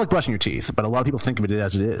 It's not like brushing your teeth, but a lot of people think of it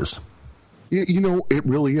as it is. It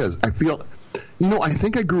really is. I feel, I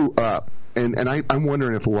think I grew up, and I'm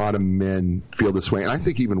wondering if a lot of men feel this way, and I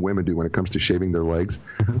think even women do when it comes to shaving their legs.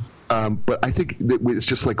 Mm-hmm. But I think that it's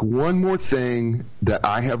just like one more thing that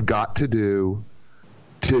I have got to do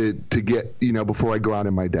to get, before I go out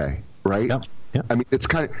in my day, right? Yep. Yeah. I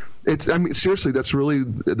mean, seriously, that's really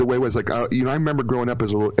the way it was. Like, I remember growing up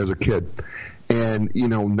as a kid, and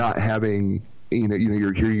not having,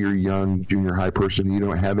 you're young junior high person, you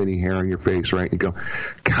don't have any hair on your face, right? You go,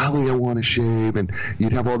 golly, I want to shave, and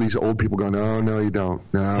you'd have all these old people going, oh no, you don't,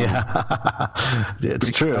 no. Yeah,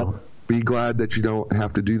 it's true. Be glad that you don't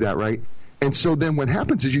have to do that, right? And so then what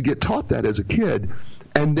happens is you get taught that as a kid,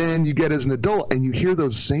 and then you get as an adult, and you hear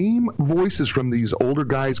those same voices from these older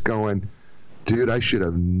guys going, dude, I should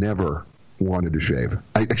have never wanted to shave.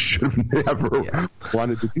 I should have never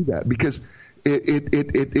wanted to do that, because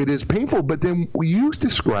it is painful. But then you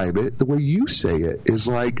describe it, the way you say it is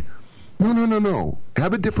like, no.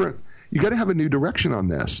 Have a different, you got to have a new direction on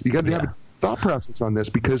this. You got to have a thought process on this,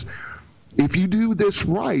 because if you do this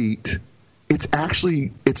right, it's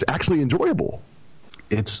actually enjoyable.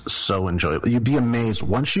 It's so enjoyable. You'd be amazed.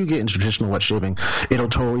 Once you get into traditional wet shaving, it'll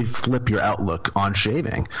totally flip your outlook on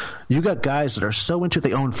shaving. You got guys that are so into it,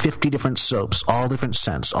 they own 50 different soaps, all different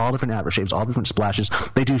scents, all different aftershaves, all different splashes.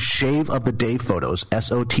 They do shave of the day photos,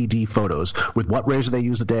 SOTD photos, with what razor they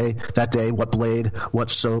use that day, what blade, what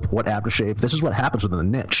soap, what aftershave. This is what happens within the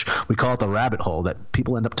niche. We call it the rabbit hole that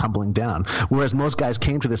people end up tumbling down. Whereas most guys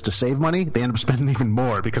came to this to save money, they end up spending even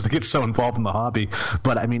more because they get so involved in the hobby.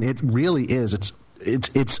 But I mean, it really is.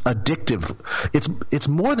 It's addictive. It's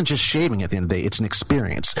more than just shaving at the end of the day. It's an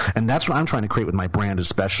experience. And that's what I'm trying to create with my brand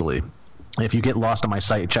especially. If you get lost on my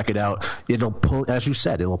site, check it out. It'll pull, as you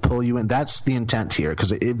said, it'll pull you in. That's the intent here,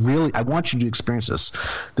 because it really, I want you to experience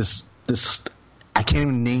this, I can't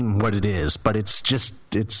even name what it is, but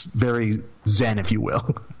it's very zen, if you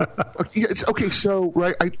will. Okay, so,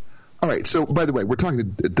 right, all right, so by the way, we're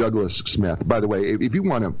talking to Douglas Smythe. By the way, if you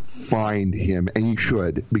want to find him, and you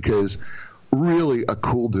should, because really a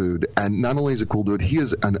cool dude, and not only is a cool dude, he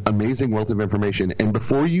has an amazing wealth of information. And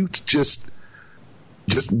before you just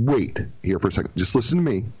wait here for a second, just listen to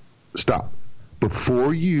me. Stop.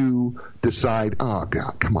 Before you decide, oh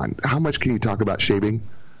God, come on, how much can you talk about shaving?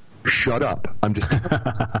 Shut up. I'm just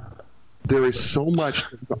there is so much.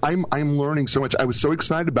 I'm learning so much. I was so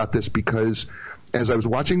excited about this because as I was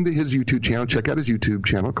watching his YouTube channel, check out his YouTube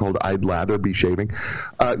channel called I'd Lather Be Shaving.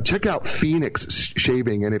 Check out Phoenix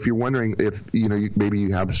Shaving, and if you're wondering if maybe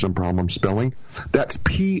you have some problem spelling, that's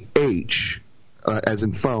PH as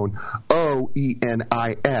in phone,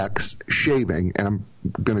 OENIX shaving, and I'm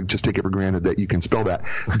going to just take it for granted that you can spell that.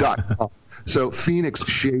 .com. So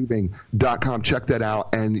phoenixshaving.com, check that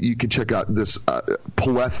out, and you can check out this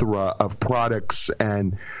plethora of products,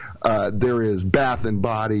 and there is Bath and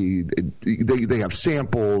Body. They have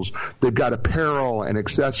samples. They've got apparel and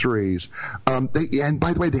accessories. And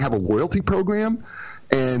by the way, they have a loyalty program,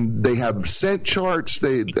 and they have scent charts.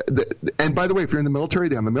 And by the way, if you're in the military,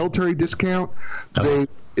 they have a military discount.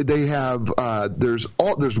 They have there's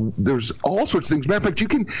all sorts of things. Matter of fact,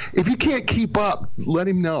 if you can't keep up, let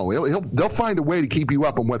him know. They'll find a way to keep you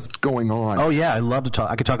up on what's going on. Oh yeah, I love to talk.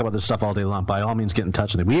 I could talk about this stuff all day long. By all means, get in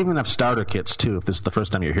touch with me. We even have starter kits too. If this is the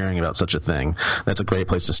first time you're hearing about such a thing, that's a great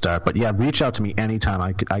place to start. But yeah, reach out to me anytime.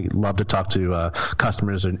 I love to talk to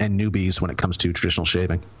customers and newbies when it comes to traditional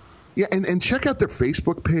shaving. Yeah, and check out their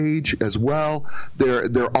Facebook page as well.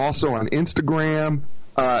 They're also on Instagram.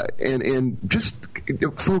 And just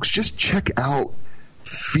folks, just check out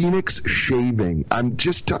Phoenix Shaving. I'm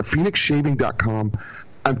just phoenixshaving.com.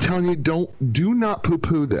 I'm telling you, do not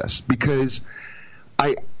poo-poo this, because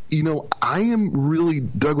I am really,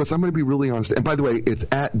 Douglas, I'm going to be really honest. And by the way, it's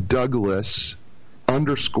at Douglas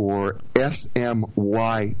 _SMYTHE.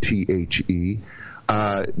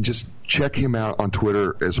 Just check him out on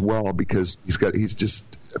Twitter as well, because he's just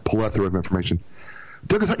a plethora of information.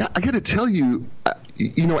 Douglas, I got to tell you,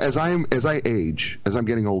 as I age, as I'm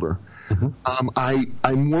getting older,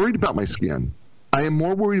 I'm worried about my skin. I am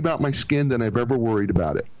more worried about my skin than I've ever worried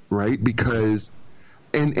about it, right? Because,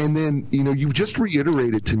 and then you've just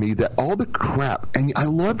reiterated to me that all the crap, and I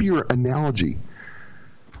love your analogy.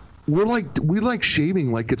 We like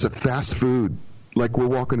shaving like it's a fast food, like we're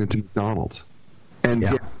walking into McDonald's, and.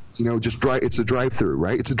 Yeah. It's a drive-through,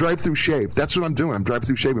 right? It's a drive-through shave. That's what I'm doing. I'm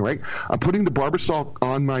drive-through shaving, right? I'm putting the barber salt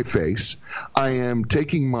on my face. I am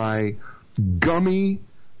taking my gummy,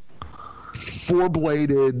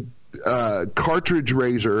 four-bladed cartridge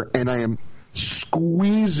razor, and I am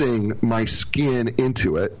squeezing my skin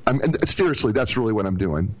into it. Seriously, that's really what I'm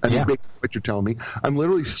doing. What you're telling me. I'm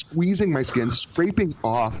literally squeezing my skin, scraping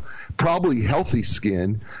off probably healthy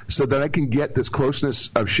skin so that I can get this closeness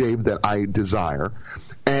of shave that I desire.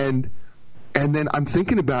 And then I'm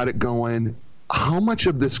thinking about it going, how much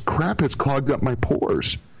of this crap has clogged up my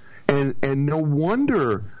pores? And no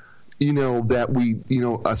wonder, that we,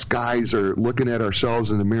 us guys are looking at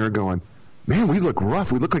ourselves in the mirror going, man, we look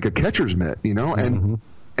rough. We look like a catcher's mitt,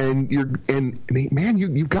 and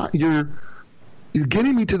you're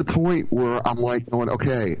getting me to the point where I'm like going,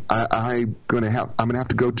 okay, I'm gonna have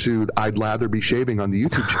to go to I'd Lather Be Shaving on the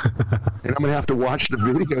YouTube channel, and I'm gonna have to watch the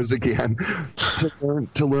videos again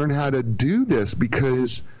to learn how to do this,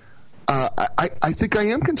 because I think I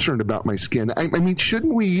am concerned about my skin. I mean,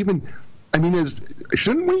 shouldn't we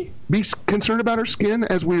be concerned about our skin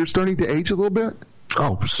as we are starting to age a little bit?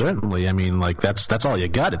 Oh, certainly. I mean, like that's all you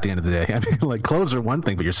got at the end of the day. I mean, like clothes are one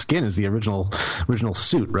thing, but your skin is the original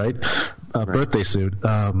suit, right? Right. Birthday suit.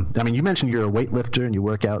 I mean, you mentioned you're a weightlifter and you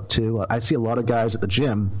work out too. I see a lot of guys at the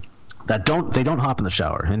gym that don't hop in the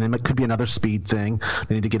shower, and it could be another speed thing.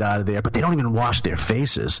 They need to get out of there, but they don't even wash their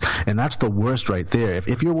faces, and that's the worst right there.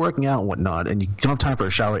 If you're working out and whatnot, and you don't have time for a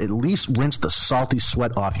shower, at least rinse the salty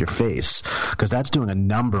sweat off your face, because that's doing a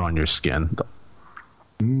number on your skin.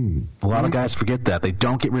 A lot of guys forget that. They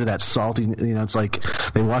don't get rid of that salty, it's like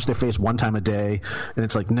they wash their face one time a day, and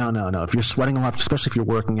it's like, no. If you're sweating a lot, especially if you're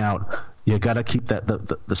working out, you got to keep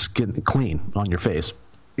the skin clean on your face.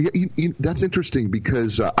 Yeah, that's interesting,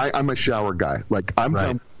 because I'm a shower guy. Like I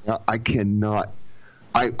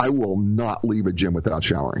will not leave a gym without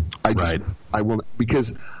showering. I will,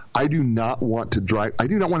 because I do not want to drive. I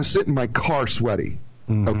do not want to sit in my car sweaty.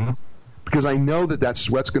 Okay? Because I know that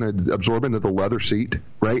sweat's going to absorb into the leather seat,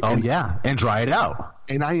 right? Oh, and dry it out.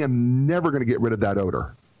 And I am never going to get rid of that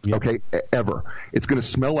odor, okay, ever. It's going to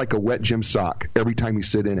smell like a wet gym sock every time you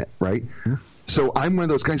sit in it, right? Mm-hmm. So I'm one of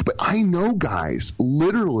those guys, but I know guys,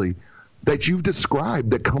 literally, that you've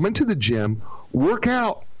described that come into the gym, work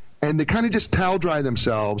out, and they kind of just towel dry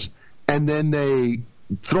themselves, and then they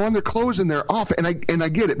throw on their clothes and they're off. And I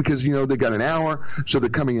get it, because they got an hour, so they're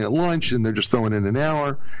coming in at lunch and they're just throwing in an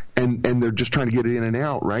hour, and they're just trying to get it in and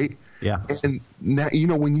out, right? Yeah. And now,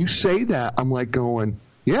 when you say that, I'm like going,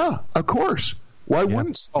 yeah, of course. Why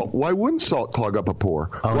wouldn't salt clog up a pore?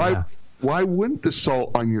 Why wouldn't the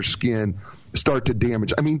salt on your skin start to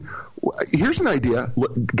damage? I mean, here's an idea.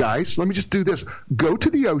 Look, guys, let me just do this. Go to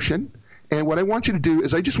the ocean, and what I want you to do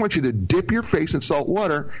is I just want you to dip your face in salt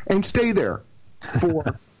water and stay there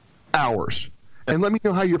for hours, and let me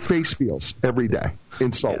know how your face feels every day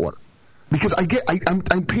in salt water. Because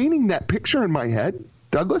I'm painting that picture in my head,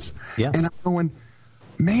 Douglas, and I'm going,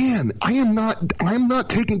 man, I'm not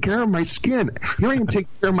taking care of my skin. Here I am taking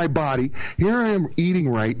care of my body. Here I am eating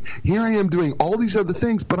right. Here I am doing all these other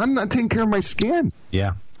things, but I'm not taking care of my skin.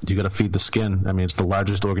 Yeah, you got to feed the skin. I mean, it's the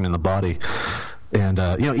largest organ in the body. And,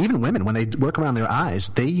 even women, when they work around their eyes,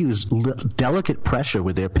 they use delicate pressure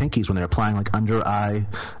with their pinkies when they're applying, like, under-eye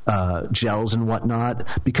gels and whatnot,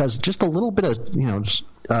 because just a little bit of,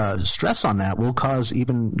 stress on that will cause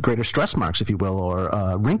even greater stress marks, if you will,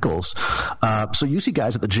 or wrinkles. So you see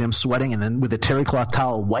guys at the gym sweating and then with a terry cloth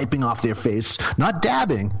towel wiping off their face, not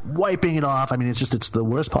dabbing, wiping it off. I mean, it's the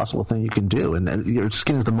worst possible thing you can do. And your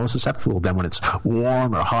skin is the most susceptible then when it's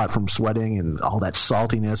warm or hot from sweating and all that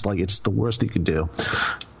saltiness. Like, it's the worst you can do.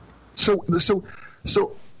 So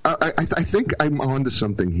I think I'm onto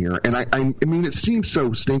something here, and I mean, it seems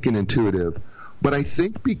so stinking intuitive, but I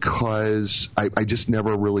think because I just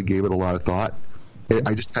never really gave it a lot of thought,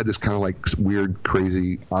 I just had this kind of like weird,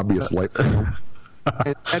 crazy, obvious life, and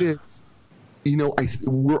that is,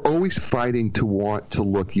 we're always fighting to want to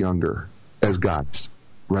look younger as guys,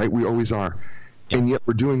 right? We always are, and yet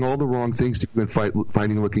we're doing all the wrong things to even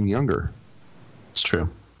fighting looking younger. It's true.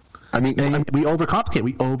 I mean, we overcomplicate,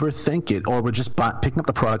 we overthink it, or we're just picking up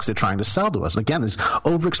the products they're trying to sell to us. And again, there's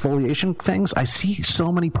over-exfoliation things. I see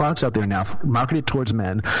so many products out there now marketed towards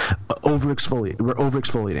men. We're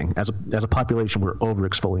over-exfoliating. As a population, we're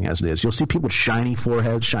over-exfoliating as it is. You'll see people with shiny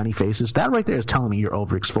foreheads, shiny faces. That right there is telling me you're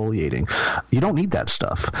over-exfoliating. You don't need that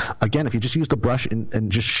stuff. Again, if you just use the brush and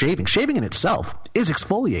just shaving in itself is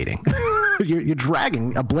exfoliating. You're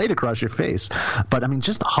dragging a blade across your face. But, I mean,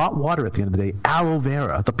 just hot water at the end of the day, aloe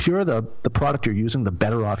vera, the purer the product you're using, the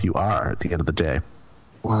better off you are at the end of the day.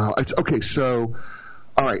 Wow. It's okay. So,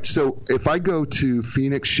 all right. So if I go to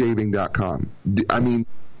phoenixshaving.com, do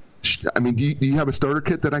you have a starter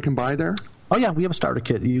kit that I can buy there? Oh, yeah. We have a starter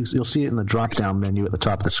kit. You'll see it in the drop-down menu at the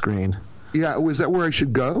top of the screen. Yeah. Is that where I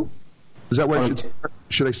should go? Is that where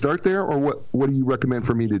should I start there, or what do you recommend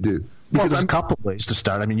for me to do? Well, there's a couple of ways to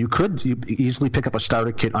start. I mean, you could easily pick up a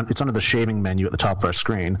starter kit. It's under the shaving menu at the top of our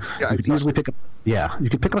screen. Yeah, you could easily pick up. Yeah, you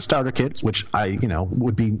could pick up a starter kit, which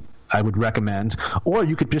would be I would recommend. Or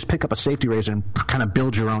you could just pick up a safety razor and kind of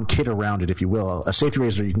build your own kit around it, if you will. A safety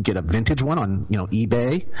razor, you can get a vintage one on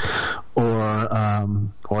eBay, or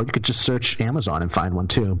you could just search Amazon and find one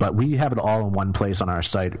too. But we have it all in one place on our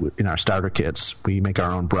site in our starter kits. We make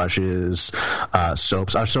our own brushes,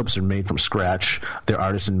 soaps. Our soaps are made from scratch. They're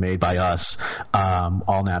artisan made by us,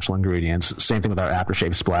 all natural ingredients. Same thing with our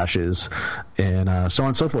aftershave splashes, and so on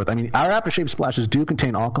and so forth. I mean, our aftershave splashes do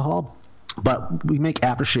contain alcohol, but we make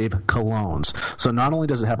aftershave colognes. So not only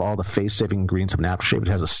does it have all the face-saving ingredients of an aftershave, it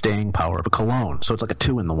has a staying power of a cologne. So it's like a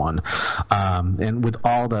 2-in-1. And with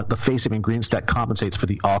all the face-saving ingredients, that compensates for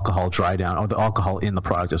the alcohol dry down or the alcohol in the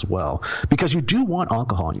product as well. Because you do want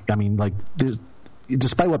alcohol. I mean, like,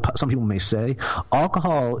 despite what some people may say,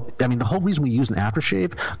 alcohol, I mean, the whole reason we use an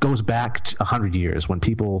aftershave goes back to 100 years when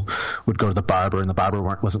people would go to the barber and the barber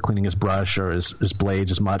wasn't cleaning his brush or his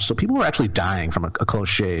blades as much. So people were actually dying from a close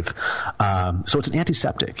shave. So it's an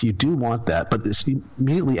antiseptic. You do want that. But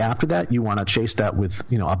immediately after that, you want to chase that with,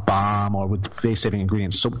 a balm or with face-saving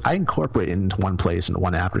ingredients. So I incorporate it into one place, into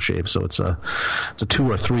one aftershave. So it's a 2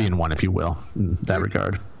 or 3-in-1, if you will, in that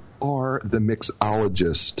regard. Or the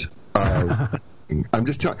mixologist. I'm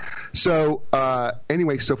just telling. So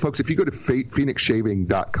anyway, so folks, if you go to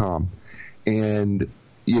phoenixshaving.com, and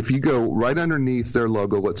if you go right underneath their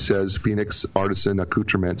logo, it says Phoenix Artisan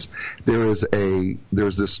Accoutrements. There's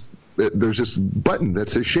this button that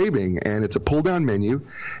says shaving, and it's a pull-down menu.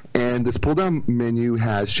 And this pull-down menu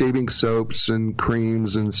has shaving soaps and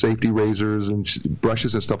creams and safety razors and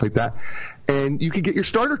brushes and stuff like that. And you can get your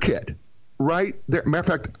starter kit right there. Matter of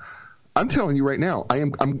fact, I'm telling you right now,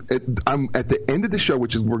 I'm at the end of the show,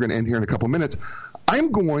 which is we're going to end here in a couple of minutes.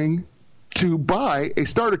 I'm going to buy a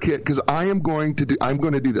starter kit because I'm going to do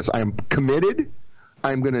this. I am committed.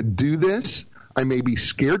 I'm going to do this. I may be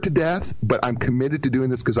scared to death, but I'm committed to doing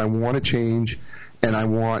this because I want to change and I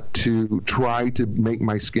want to try to make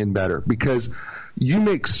my skin better, because you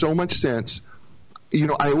make so much sense.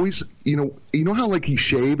 I always, how like you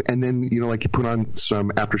shave and then, like you put on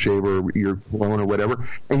some aftershave or your cologne or whatever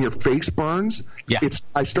and your face burns. Yeah.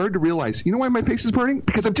 I started to realize, why my face is burning?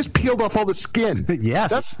 Because I've just peeled off all the skin.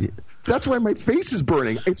 Yes. That's why my face is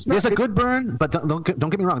burning. There's a good burn, but don't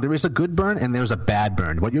get me wrong. There is a good burn and there's a bad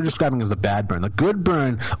burn. What you're describing is the bad burn. The good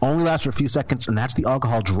burn only lasts for a few seconds, and that's the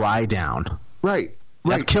alcohol dry down. Right.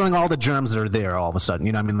 That's killing all the germs that are there all of a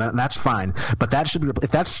sudden. That's fine. But that should be – if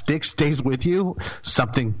that stick stays with you,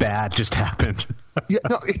 something bad just happened. Yeah,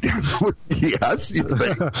 no, yes. You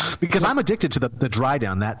think. Because I'm addicted to the dry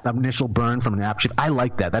down, that initial burn from an aftershave. I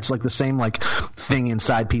like that. That's like the same thing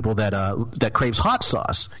inside people that craves hot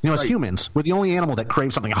sauce. As humans, we're the only animal that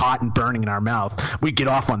craves something hot and burning in our mouth. We get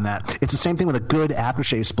off on that. It's the same thing with a good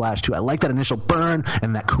aftershave splash too. I like that initial burn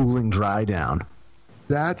and that cooling dry down.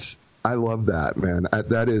 I love that, man.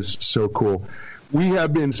 That is so cool. We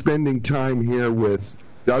have been spending time here with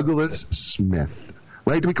Douglas Smythe,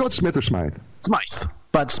 right? Do we call it Smythe or Smythe? Smythe.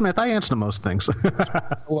 But Smythe, I answer to most things.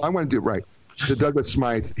 Well, I want to do it right. To Douglas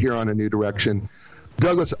Smythe here on A New Direction.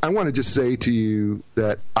 Douglas, I want to just say to you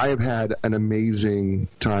that I have had an amazing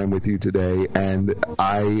time with you today, and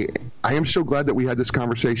I am so glad that we had this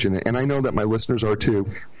conversation, and I know that my listeners are too.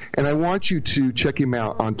 And I want you to check him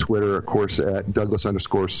out on Twitter, of course, at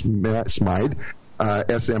Douglas_Smythe,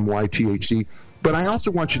 SMYTHD. But I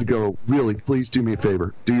also want you to go, really, please do me a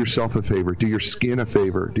favor. Do yourself a favor. Do your skin a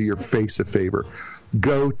favor. Do your face a favor.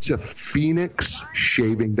 Go to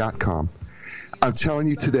phoenixshaving.com. I'm telling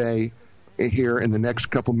you today, here in the next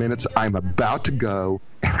couple minutes, I'm about to go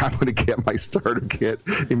and I'm going to get my starter kit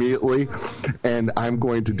immediately, and I'm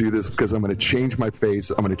going to do this because I'm going to change my face,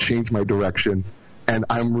 I'm going to change my direction, and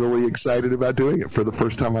I'm really excited about doing it for the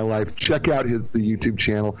first time in my life. Check out the YouTube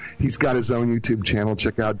channel. He's got his own YouTube channel.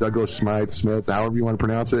 Check out Douglas Smythe, however you want to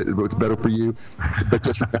pronounce it. It's better for you. But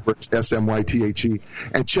just remember, it's SMYTHE.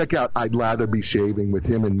 And check out I'd Lather Be Shaving with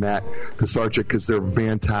him and Matt Pisarcik, because they're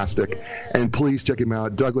fantastic. And please check him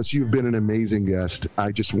out. Douglas, you've been an amazing guest.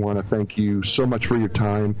 I just want to thank you so much for your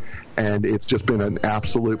time. And it's just been an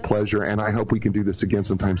absolute pleasure. And I hope we can do this again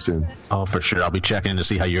sometime soon. Oh, for sure. I'll be checking in to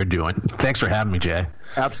see how you're doing. Thanks for having me, Jay.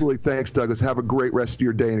 Absolutely. Thanks, Douglas. Have a great rest of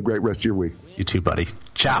your day and a great rest of your week. You too, buddy.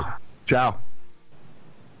 Ciao. Ciao.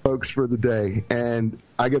 Folks, for the day. And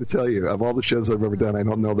I got to tell you, of all the shows I've ever done, I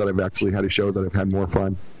don't know that I've actually had a show that I've had more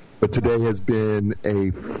fun. But today has been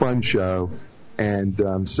a fun show.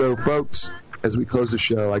 And so, folks, as we close the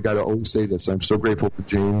show, I got to always say this. I'm so grateful for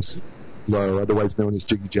James Lowe, otherwise known as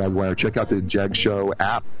Jiggy Jaguar. Check out the Jag Show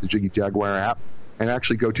app, the Jiggy Jaguar app. And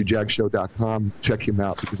actually go to jagshow.com, check him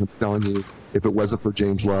out, because I'm telling you, if it wasn't for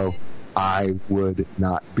James Lowe, I would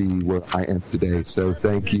not be where I am today. So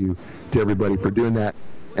thank you to everybody for doing that.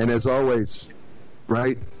 And as always,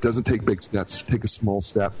 right, doesn't take big steps. Take a small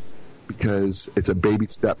step, because it's a baby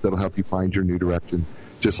step that'll help you find your new direction,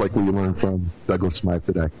 just like we learned from Douglas Smythe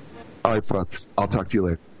today. All right, folks, I'll talk to you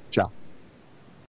later. Ciao.